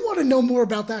 I do want to know more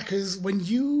about that, because when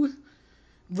you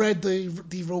read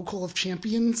the Roll Call of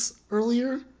Champions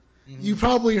earlier, you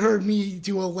probably heard me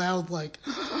do a loud, like...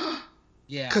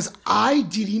 Yeah. Because I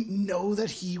didn't know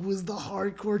that he was the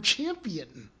hardcore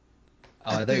champion.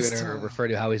 Oh, I thought you were going to refer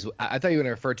to how he's... I thought you were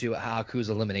going to refer to Haku's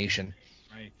elimination.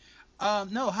 Right.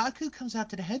 No, Haku comes out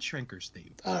to the Head Shrinkers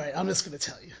theme. All right, I'm just going to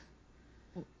tell you.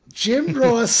 Jim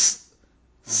Ross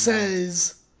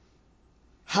says,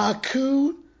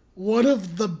 Haku, one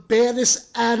of the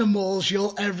baddest animals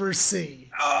you'll ever see.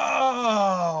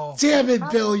 Oh! Damn it,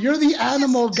 Bill. You're the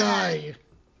animal guy.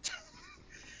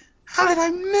 How did I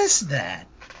miss that?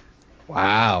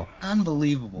 Wow.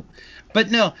 Unbelievable.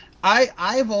 But no,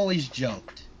 I've always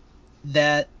joked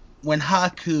that when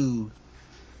Haku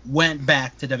went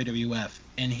back to WWF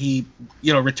and he,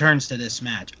 returns to this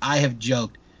match, I have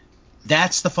joked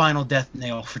that's the final death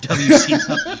nail for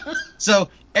WCW. So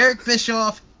Eric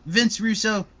Bischoff, Vince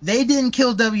Russo, they didn't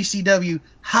kill WCW.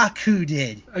 Haku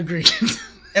did. Agreed.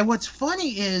 And what's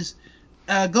funny is,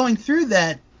 going through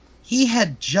that, he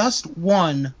had just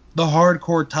won the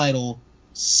hardcore title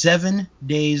 7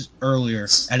 days earlier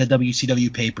at a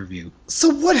WCW pay-per-view. So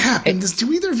what happened?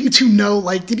 Do either of you two know,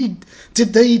 like, did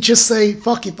they just say,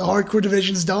 fuck it, the hardcore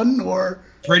division's done, or?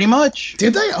 Pretty much.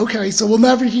 Did they? Okay, so we'll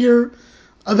never hear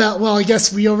about, well, I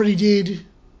guess we already did.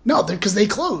 No, because they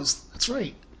closed. That's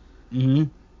right. Mm-hmm.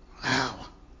 Wow.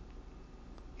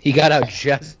 He got out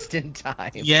just in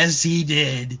time. Yes, he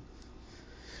did.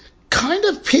 Kind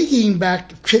of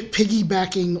piggybacking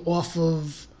off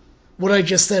of what I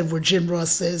just said, where Jim Ross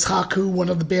says, Haku, one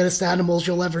of the baddest animals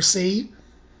you'll ever see.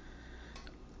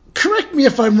 Correct me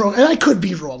if I'm wrong, and I could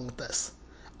be wrong with this.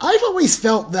 I've always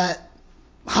felt that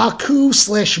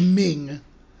Haku/Ming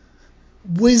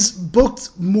was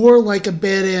booked more like a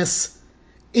badass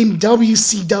in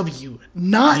WCW,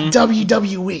 not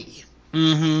WWE.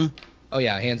 Mm-hmm. Oh,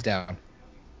 yeah, hands down.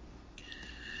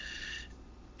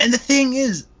 And the thing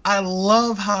is, I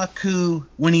love Haku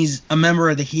when he's a member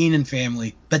of the Heenan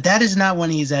family, but that is not when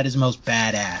he's at his most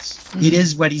badass. Mm-hmm. It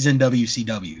is when he's in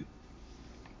WCW.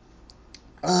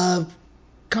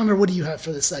 Connor, what do you have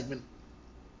for this segment?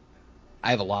 I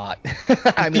have a lot.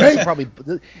 I mean, Right. probably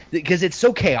because it's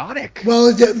so chaotic.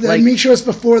 Well, Like- make sure it's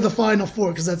before the Final Four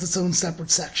because that's its own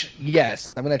separate section.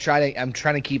 Yes, I'm trying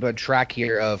to keep a track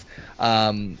here of.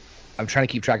 I'm trying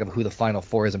to keep track of who the Final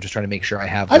Four is. I'm just trying to make sure I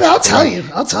have. I mean, this I'll tell correct.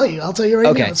 you. I'll tell you right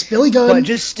Okay. now. It's Billy Gunn, But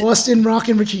just- Austin, Rock,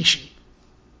 and Rikishi.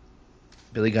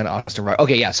 Billy Gunn, Austin Rock.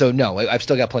 Okay, yeah. So no, I've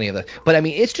still got plenty of it. But I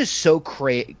mean, it's just so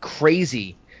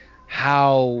crazy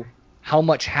how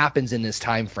much happens in this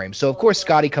time frame. So of course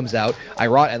Scotty comes out.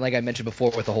 And like I mentioned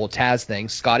before with the whole Taz thing,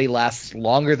 Scotty lasts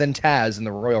longer than Taz in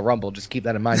the Royal Rumble. Just keep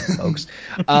that in mind, folks.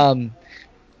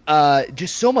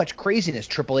 Just so much craziness.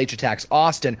 Triple H attacks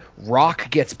Austin. Rock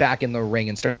gets back in the ring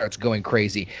and starts going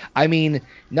crazy. I mean,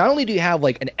 not only do you have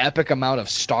like an epic amount of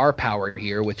star power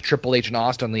here with Triple H and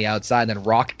Austin on the outside, and then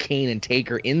Rock, Kane, and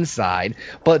Taker inside,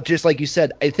 but just like you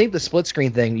said, I think the split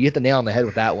screen thing, you hit the nail on the head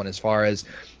with that one as far as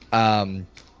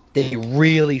they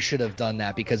really should have done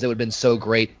that because it would have been so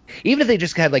great. Even if they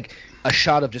just had like a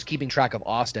shot of just keeping track of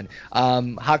Austin.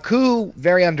 Haku,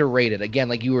 very underrated. Again,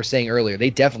 like you were saying earlier, they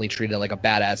definitely treated him like a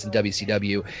badass in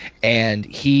WCW. And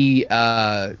he,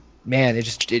 man, it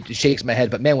shakes my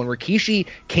head. But man, when Rikishi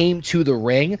came to the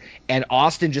ring and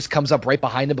Austin just comes up right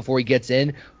behind him before he gets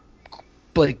in,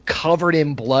 like covered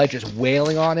in blood, just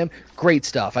wailing on him. Great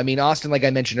stuff. I mean, Austin, like I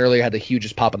mentioned earlier, had the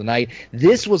hugest pop of the night.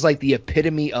 This was like the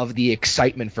epitome of the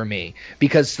excitement for me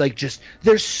because like just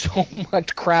there's so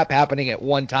much crap happening at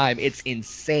one time. It's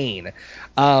insane.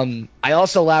 I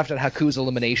also laughed at Haku's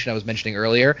elimination I was mentioning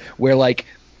earlier, where like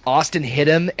Austin hit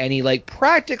him and he like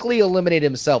practically eliminated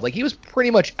himself. Like he was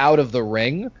pretty much out of the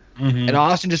ring. Mm-hmm. And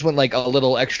Austin just went like a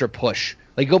little extra push.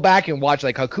 Like go back and watch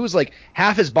like Haku's like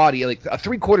half his body, like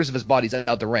 3/4 of his body's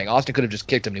out the ring. Austin could have just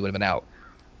kicked him and he would have been out.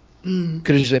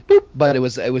 Could have just been boop, but it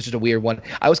was just a weird one.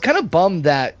 I was kind of bummed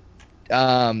that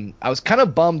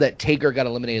Taker got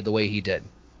eliminated the way he did.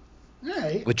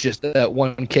 Right. With just that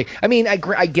one kick. I mean, I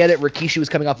get it. Rikishi was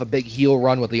coming off a big heel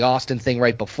run with the Austin thing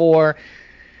right before.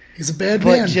 He's a bad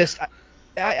But man. just,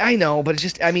 I know, but it's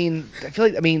just, I didn't feel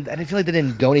like they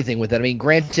didn't go anything with it. I mean,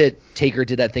 granted, Taker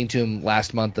did that thing to him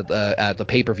last month at the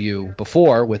pay-per-view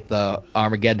before with the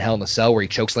Armageddon Hell in a Cell where he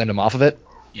chokeslammed him off of it.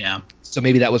 Yeah. So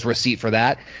maybe that was receipt for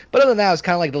that. But other than that, I was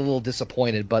kind of like a little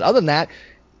disappointed. But other than that,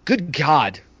 good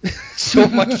God, so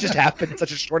much just happened in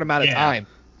such a short amount of time.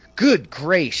 Good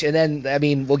grace. And then, I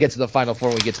mean, we'll get to the Final Four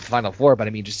when we get to the Final Four, but I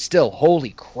mean, just still, holy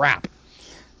crap.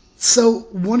 So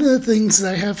one of the things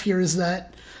that I have here is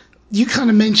that you kind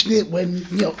of mentioned it when,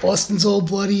 Austin's all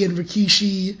bloody and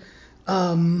Rikishi,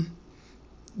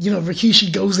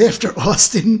 Rikishi goes after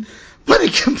Austin, but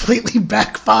it completely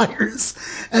backfires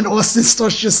and Austin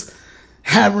starts just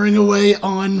hammering away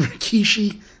on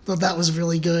Rikishi. Thought that was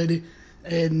really good.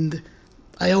 And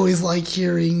I always like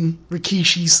hearing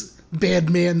Rikishi's Bad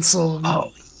Man song.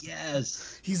 Oh,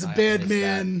 yes. He's a I bad missed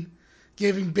man,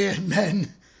 giving bad men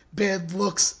bad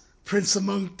looks, prince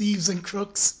among thieves and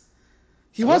crooks.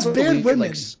 He wants love the bad weird,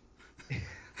 women. like,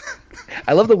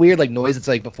 I love the weird like noise it's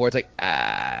like before it's like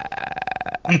ah.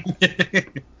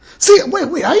 See,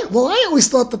 wait. I always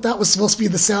thought that was supposed to be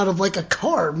the sound of like a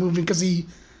car moving because he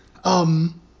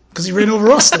ran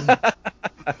over Austin.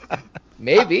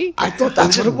 Maybe. I thought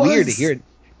that's It what it was. Weird to hear it.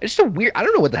 It's just a weird. I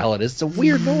don't know what the hell it is. It's a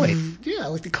weird noise. Yeah,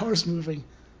 like the car's moving.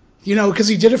 Because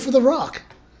he did it for The Rock.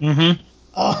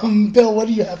 Mm-hmm. Bill, what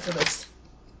do you have for this?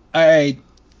 All right.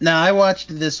 Now, I watched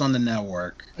this on the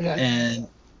network, Okay. and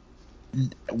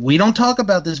we don't talk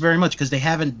about this very much because they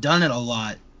haven't done it a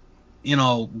lot,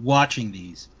 watching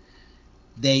these.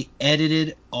 They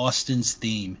edited Austin's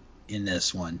theme in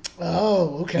this one.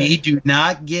 Oh, okay. We do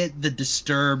not get the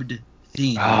Disturbed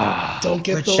theme. Don't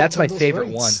get those. That's my those favorite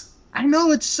rights. one. I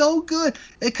know, it's so good.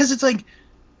 Because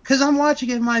I'm watching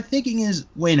it and my thinking is,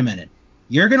 wait a minute.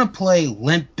 You're going to play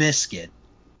Limp Bizkit,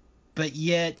 but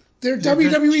yet... They're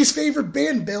WWE's favorite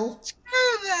band, Bill. Screw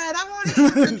that! I want to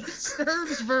hear the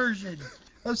Disturbed's version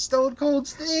of Stone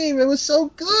Cold's theme. It was so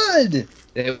good.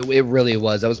 It really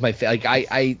was. That was my favorite.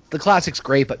 Like, the classic's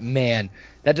great, but man,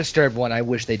 that Disturbed one, I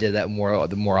wish they did that more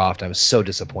often. I was so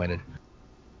disappointed.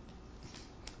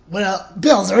 Well,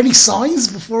 Bill, is there any signs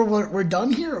before we're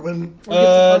done here? When we get to the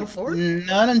Final Four?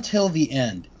 Not until the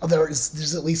end. Oh,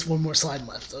 there's at least one more sign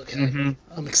left. Okay, Mhm.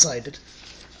 I'm excited.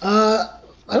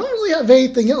 I don't really have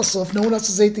anything else, so if no one else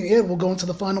has anything to add, we'll go into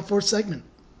the Final Four segment.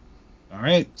 All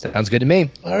right. Sounds good to me.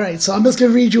 All right, so I'm just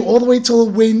gonna read you all the way till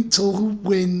who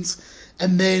wins,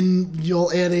 and then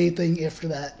you'll add anything after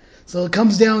that. So it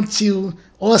comes down to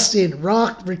Austin,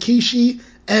 Rock, Rikishi,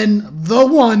 and the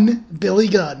one, Billy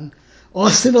Gunn.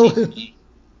 Austin,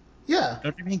 yeah.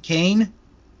 Don't you mean Kane?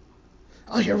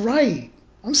 Oh, you're right.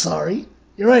 I'm sorry.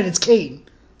 You're right. It's Kane.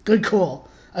 Good call.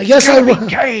 I guess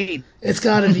Kane. It's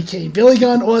gotta be Kane. Billy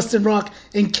Gunn, Austin Rock,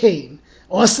 and Kane.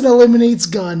 Austin eliminates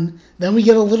Gunn. Then we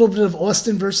get a little bit of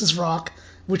Austin versus Rock,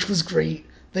 which was great.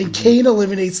 Then Kane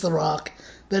eliminates The Rock.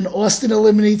 Then Austin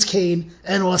eliminates Kane,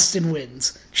 and Austin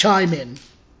wins. Chime in.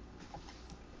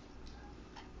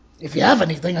 If you have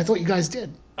anything, I thought you guys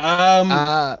did.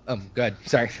 Good.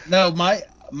 Sorry. No,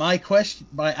 my question.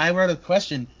 I wrote a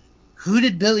question. Who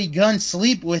did Billy Gunn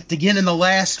sleep with to get in the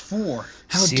last 4?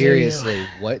 How Seriously, dare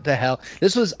you? what the hell?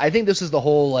 I think this was the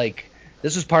whole,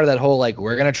 this was part of that whole,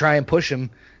 we're going to try and push him.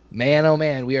 Man, oh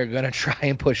man, we are going to try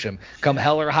and push him. Come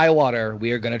hell or high water,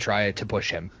 we are going to try to push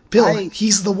him. Bill,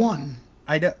 he's the one.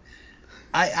 I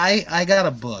got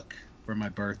a book for my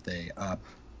birthday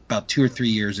about 2 or 3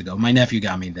 years ago. My nephew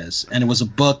got me this, and it was a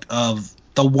book of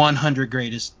the 100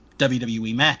 greatest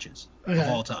WWE matches of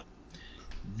all time.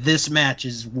 This match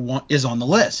is on the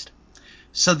list.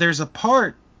 So there's a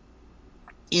part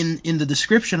in the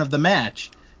description of the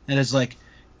match that is like,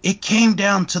 it came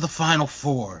down to the final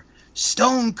 4.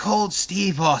 Stone Cold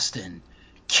Steve Austin,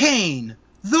 Kane,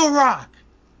 The Rock,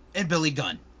 and Billy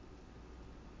Gunn.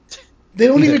 They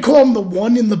don't even call him the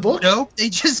one in the book? Nope, they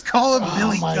just call him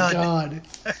Billy Gunn. Oh my god.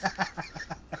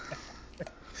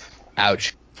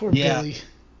 Ouch. Poor Billy.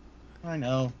 I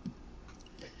know.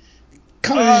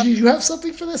 Connor, did you have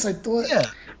something for this? I thought. Yeah.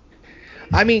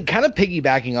 I mean, kind of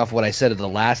piggybacking off what I said at the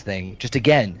last thing, just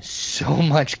again, so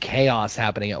much chaos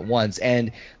happening at once.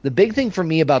 And the big thing for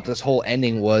me about this whole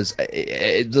ending was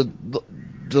the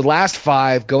last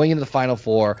 5 going into the final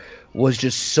 4 was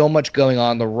just so much going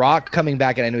on. The Rock coming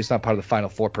back, and I know he's not part of the final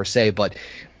 4 per se, but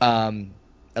at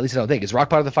least I don't think. Is Rock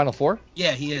part of the final 4?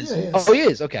 Yeah, he is. Yeah, Oh, he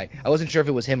is. Okay. I wasn't sure if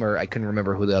it was him or I couldn't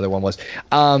remember who the other one was.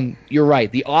 You're right.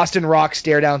 The Austin Rock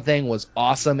stare down thing was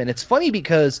awesome. And it's funny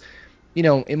because,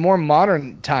 in more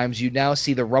modern times, you now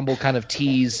see the Rumble kind of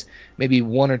tease maybe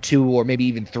 1 or 2 or maybe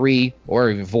even 3 or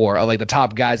even 4 of the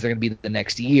top guys that are going to be the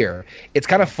next year. It's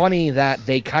kind of funny that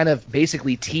they kind of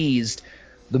basically teased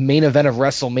the main event of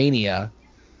WrestleMania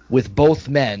with both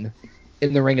men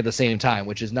in the ring at the same time,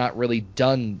 which is not really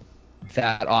done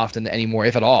that often anymore,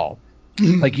 if at all.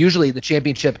 Usually the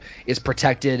championship is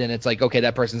protected and it's okay,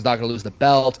 that person's not going to lose the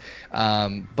belt.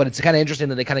 But it's kind of interesting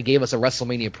that they kind of gave us a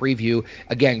WrestleMania preview.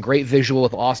 Again, great visual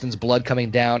with Austin's blood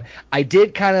coming down. I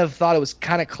did kind of thought it was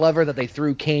kind of clever that they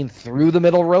threw Kane through the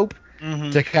middle rope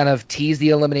to kind of tease the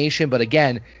elimination. But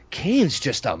again, Kane's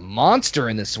just a monster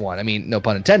in this one. I mean, no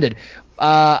pun intended.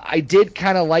 I did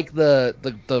kind of like the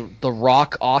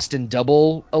Rock Austin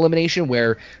double elimination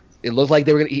where it looked like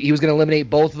he was going to eliminate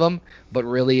both of them, but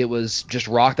really it was just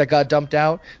Rock that got dumped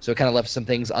out. So it kind of left some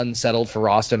things unsettled for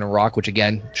Austin and Rock, which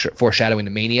again, foreshadowing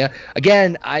to Mania.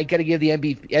 Again, I got to give the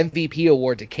MVP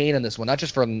award to Kane on this one, not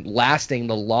just for lasting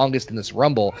the longest in this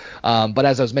Rumble, but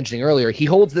as I was mentioning earlier, he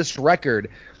holds this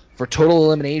record for total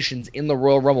eliminations in the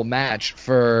Royal Rumble match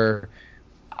for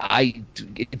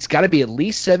it's got to be at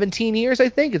least 17 years, I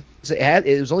think.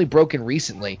 It was only broken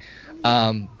recently.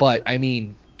 But, I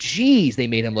mean, geez, they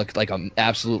made him look like an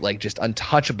absolute, just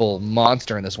untouchable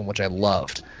monster in this one, which I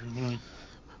loved.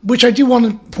 Which I do want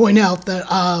to point out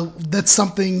that that's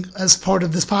something as part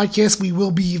of this podcast we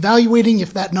will be evaluating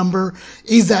if that number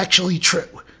is actually true.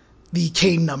 The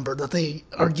Kane number that they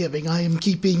are giving. I am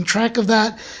keeping track of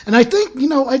that. And I think,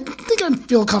 I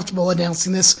feel comfortable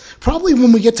announcing this. Probably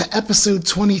when we get to episode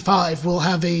 25, we'll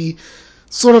have a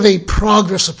sort of a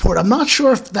progress report. I'm not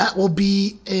sure if that will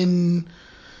be in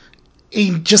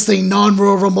just a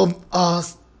non-Royal Rumble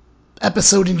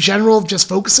episode in general, just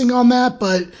focusing on that,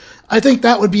 but I think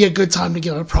that would be a good time to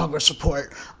give a progress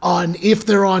report on if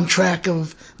they're on track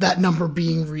of that number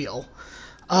being real.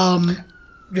 Yeah,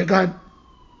 go ahead.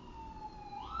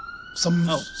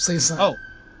 Say something.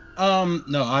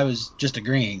 No, I was just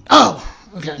agreeing. Oh,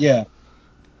 okay. Yeah.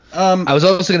 I was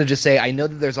also going to just say, I know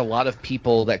that there's a lot of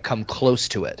people that come close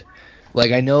to it.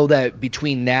 I know that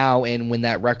between now and when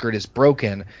that record is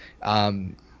broken,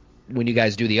 when you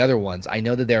guys do the other ones, I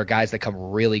know that there are guys that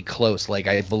come really close.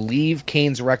 I believe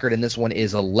Kane's record in this one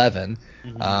is 11.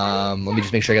 Let me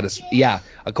just make sure I got this. Yeah,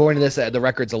 according to this, the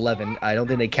record's 11. I don't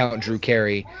think they count Drew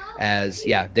Carey as.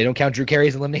 Yeah, they don't count Drew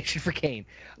Carey's elimination for Kane.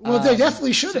 Well, they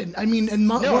definitely shouldn't. I mean, Drew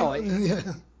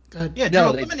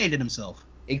eliminated himself.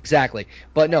 Exactly.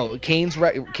 But no, Kane's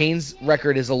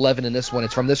record is 11 in this one.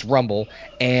 It's from this Rumble,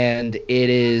 and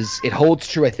it holds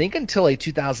true, I think, until like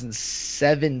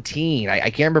 2017. I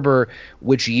can't remember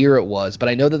which year it was, but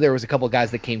I know that there was a couple of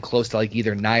guys that came close to like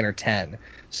either 9 or 10.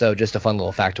 So just a fun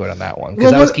little factoid on that one,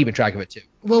 because I was keeping track of it too.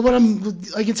 Well,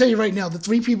 I can tell you right now, the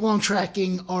 3 people I'm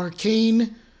tracking are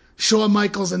Kane, Shawn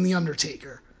Michaels, and The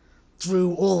Undertaker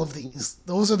through all of these.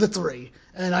 Those are the 3.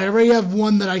 And I already have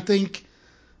one that I think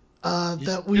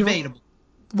that we debatable.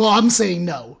 Well, I'm saying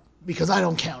no because I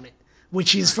don't count it,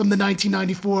 which is from the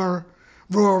 1994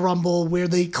 Royal Rumble where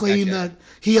they claim that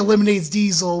he eliminates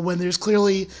Diesel when there's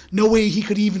clearly no way he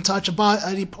could even touch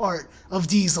any part of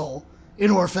Diesel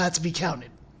in order for that to be counted.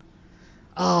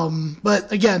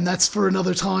 But again, that's for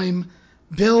another time.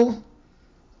 Bill,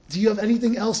 do you have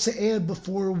anything else to add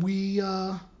before we?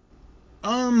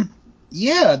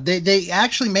 Yeah, they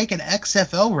actually make an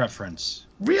XFL reference.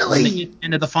 Really? When they get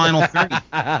into the final 30.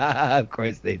 Of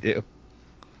course they do.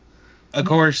 Of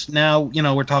course, now,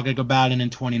 we're talking about it in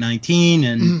 2019,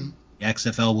 and the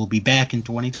XFL will be back in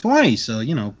 2020,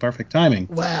 so, perfect timing.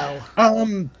 Wow.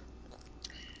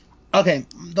 Okay,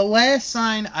 the last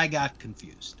sign I got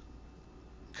confused.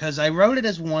 Because I wrote it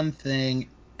as one thing,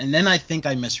 and then I think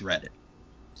I misread it.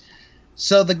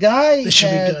 So the guy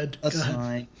had a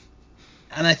sign,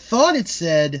 and I thought it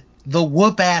said the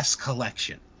Whoop-Ass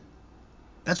Collection.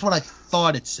 That's what I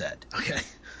thought it said. Okay.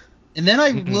 And then I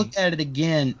looked at it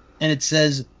again, and it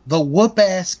says the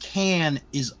Whoop-Ass Can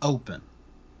is open.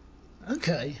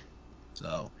 Okay.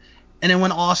 So, and then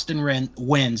when Austin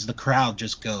wins, the crowd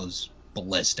just goes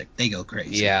ballistic. They go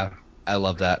crazy. Yeah, I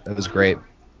love that. That was great.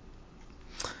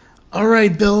 All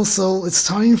right, Bill, so it's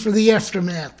time for the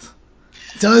aftermath.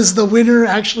 Does the winner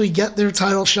actually get their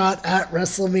title shot at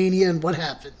WrestleMania, and what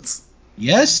happens?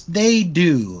 Yes, they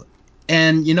do.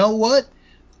 And you know what?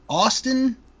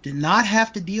 Austin did not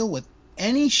have to deal with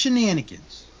any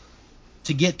shenanigans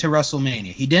to get to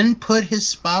WrestleMania. He didn't put his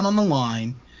spot on the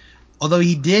line, although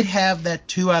he did have that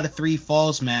 2 out of 3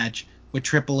 falls match with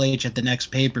Triple H at the next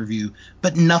pay-per-view,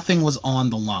 but nothing was on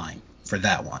the line for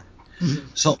that one.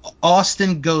 So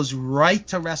Austin goes right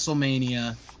to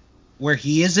WrestleMania, where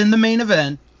he is in the main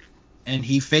event, and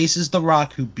he faces The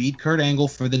Rock, who beat Kurt Angle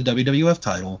for the WWF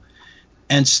title,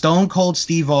 and Stone Cold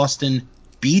Steve Austin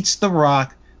beats The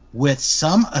Rock with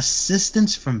some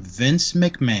assistance from Vince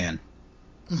McMahon.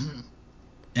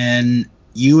 And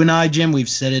you and I, Jim, we've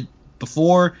said it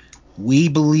before, we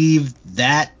believe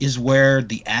that is where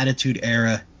the Attitude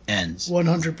Era ends.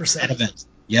 100%.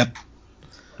 Yep.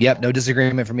 Yep, no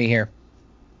disagreement from me here.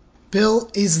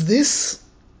 Bill, is this,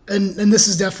 and this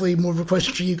is definitely more of a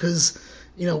question for you because,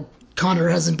 Connor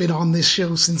hasn't been on this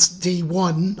show since day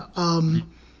one.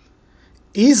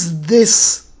 Is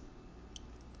this,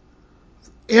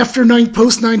 after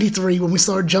post 93, when we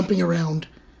started jumping around,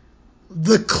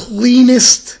 the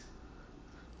cleanest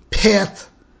path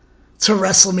to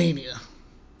WrestleMania?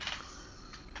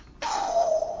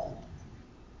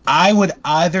 I would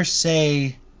either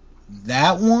say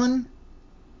that one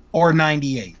or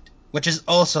 98, which is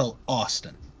also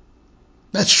Austin.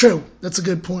 That's true. That's a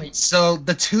good point. So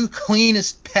the 2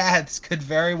 cleanest paths could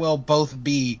very well both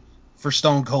be for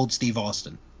Stone Cold Steve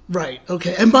Austin. Right,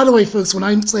 okay. And by the way, folks, when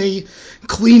I say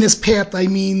cleanest path, I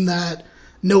mean that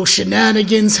no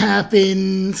shenanigans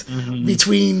happened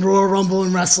between Royal Rumble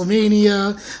and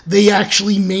WrestleMania. They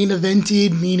actually main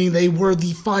evented, meaning they were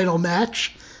the final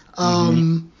match.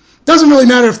 Doesn't really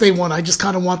matter if they won. I just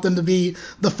kind of want them to be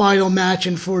the final match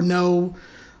and for no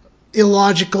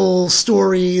illogical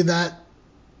story that,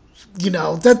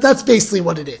 that's basically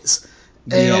what it is.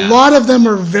 And a lot of them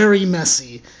are very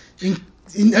messy,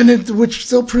 which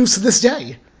still proves to this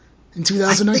day in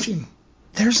 2019.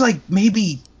 There's like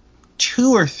maybe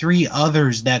 2 or 3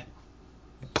 others that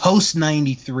post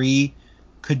 93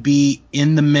 could be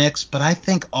in the mix, but I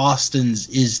think Austin's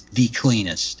is the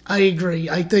cleanest. I agree.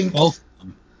 I think both of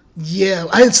them. Yeah,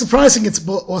 it's surprising it's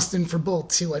Austin for both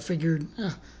too. I figured,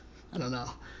 I don't know.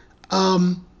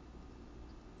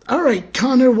 All right,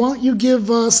 Connor, why don't you give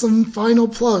some final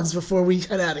plugs before we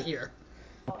head out of here?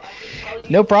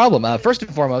 No problem. First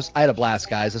and foremost, I had a blast,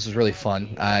 guys. This was really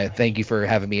fun. Thank you for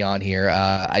having me on here.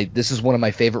 This is one of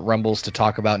my favorite Rumbles to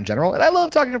talk about in general, and I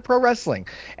love talking to pro wrestling.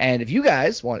 And if you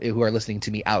guys who are listening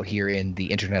to me out here in the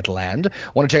internet land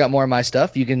want to check out more of my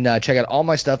stuff, you can check out all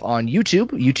my stuff on YouTube,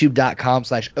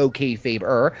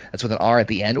 youtube.com/okfaber. That's with an R at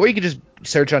the end. Or you can just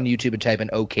search on YouTube and type in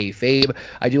OK Fabe.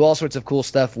 I do all sorts of cool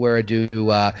stuff where I do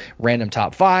random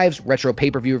top fives, retro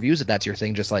pay-per-view reviews, if that's your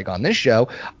thing, just like on this show.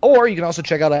 Or you can also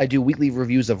check out, I do weekly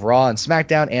reviews of Raw and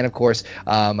SmackDown, and of course,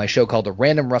 my show called The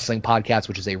Random Wrestling Podcast,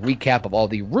 which is a recap of all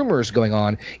the rumors going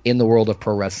on in the world of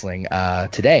pro wrestling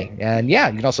today. And yeah,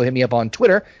 you can also hit me up on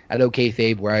Twitter at OK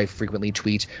Fabe, where I frequently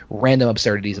tweet random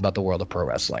absurdities about the world of pro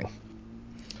wrestling.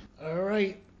 All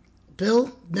right,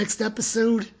 Bill, next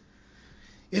episode,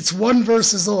 it's one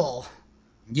versus all.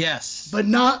 Yes. But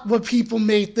not what people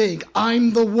may think.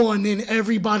 I'm the one and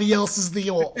everybody else is the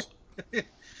all.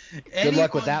 Good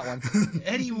luck with that one.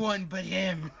 Anyone but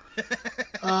him.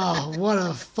 Oh, what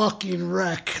a fucking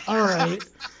wreck. All right.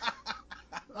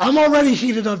 I'm already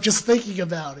heated up just thinking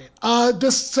about it.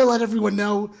 Just to let everyone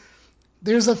know,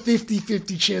 there's a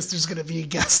 50-50 chance there's going to be a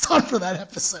guest on for that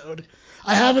episode.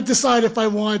 I haven't decided if I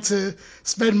want to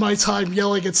spend my time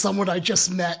yelling at someone I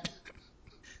just met.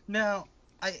 Now,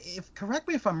 correct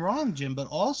me if I'm wrong, Jim, but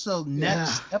also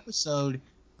next episode,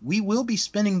 we will be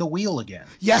spinning the wheel again.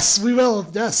 Yes, we will.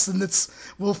 Yes, and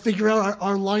we'll figure out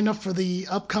our lineup for the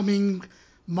upcoming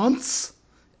months.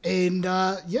 And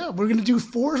we're going to do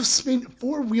four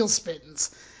wheel spins.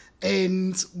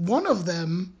 And one of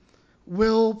them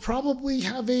will probably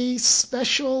have a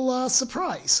special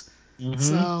surprise. Mm-hmm.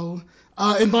 So,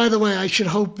 and by the way, I should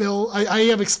hope, Bill, I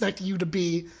am expecting you to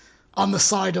be on the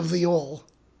side of the all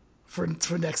for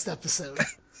next episode.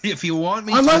 If you want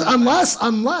me unless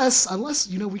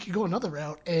we could go another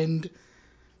route and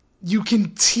you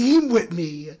can team with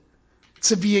me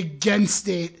to be against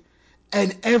it,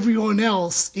 and everyone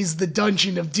else is the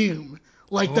Dungeon of Doom,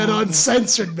 like that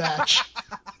uncensored match.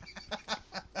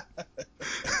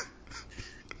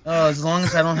 Oh, as long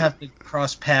as I don't have to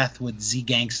cross path with Z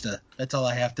Gangsta, that's all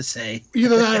I have to say.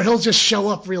 Either that or he'll just show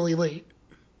up really late.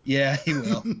 Yeah, he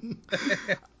will.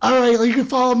 All right, you can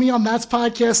follow me on Matt's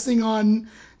Podcasting on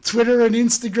Twitter and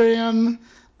Instagram.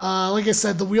 Like I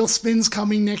said, the wheel spin's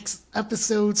coming next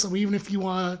episode, so even if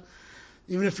you're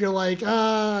like,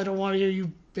 I don't want to hear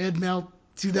you badmouth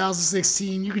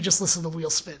 2016, you can just listen to the wheel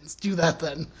spins. Do that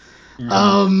then.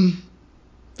 Mm-hmm.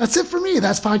 That's it for me.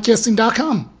 That's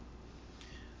podcasting.com.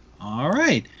 All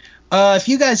right. If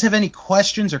you guys have any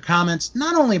questions or comments,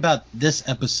 not only about this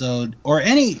episode or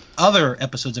any other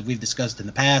episodes that we've discussed in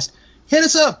the past, hit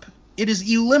us up. It is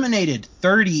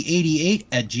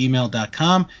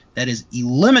eliminated3088@gmail.com. That is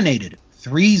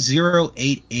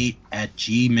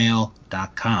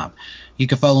eliminated3088@gmail.com. You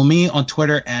can follow me on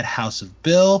Twitter at House of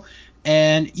Bill,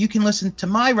 and you can listen to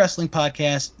my wrestling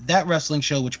podcast, That Wrestling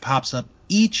Show, which pops up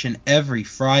each and every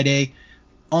Friday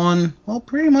on, well,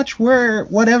 pretty much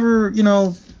whatever,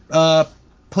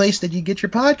 place that you get your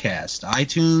podcast,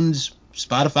 iTunes,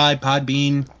 Spotify,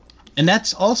 Podbean, and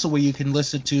that's also where you can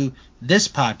listen to this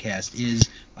podcast is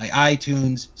by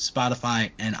iTunes,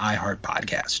 Spotify, and iHeart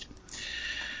Podcast.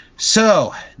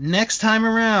 So, next time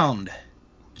around,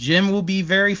 Jim will be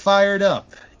very fired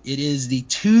up. It is the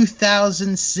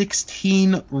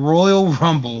 2016 Royal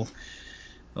Rumble.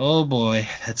 Oh boy,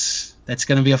 that's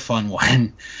going to be a fun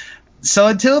one. So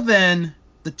until then,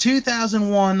 the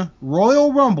 2001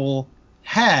 Royal Rumble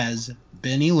has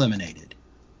been eliminated.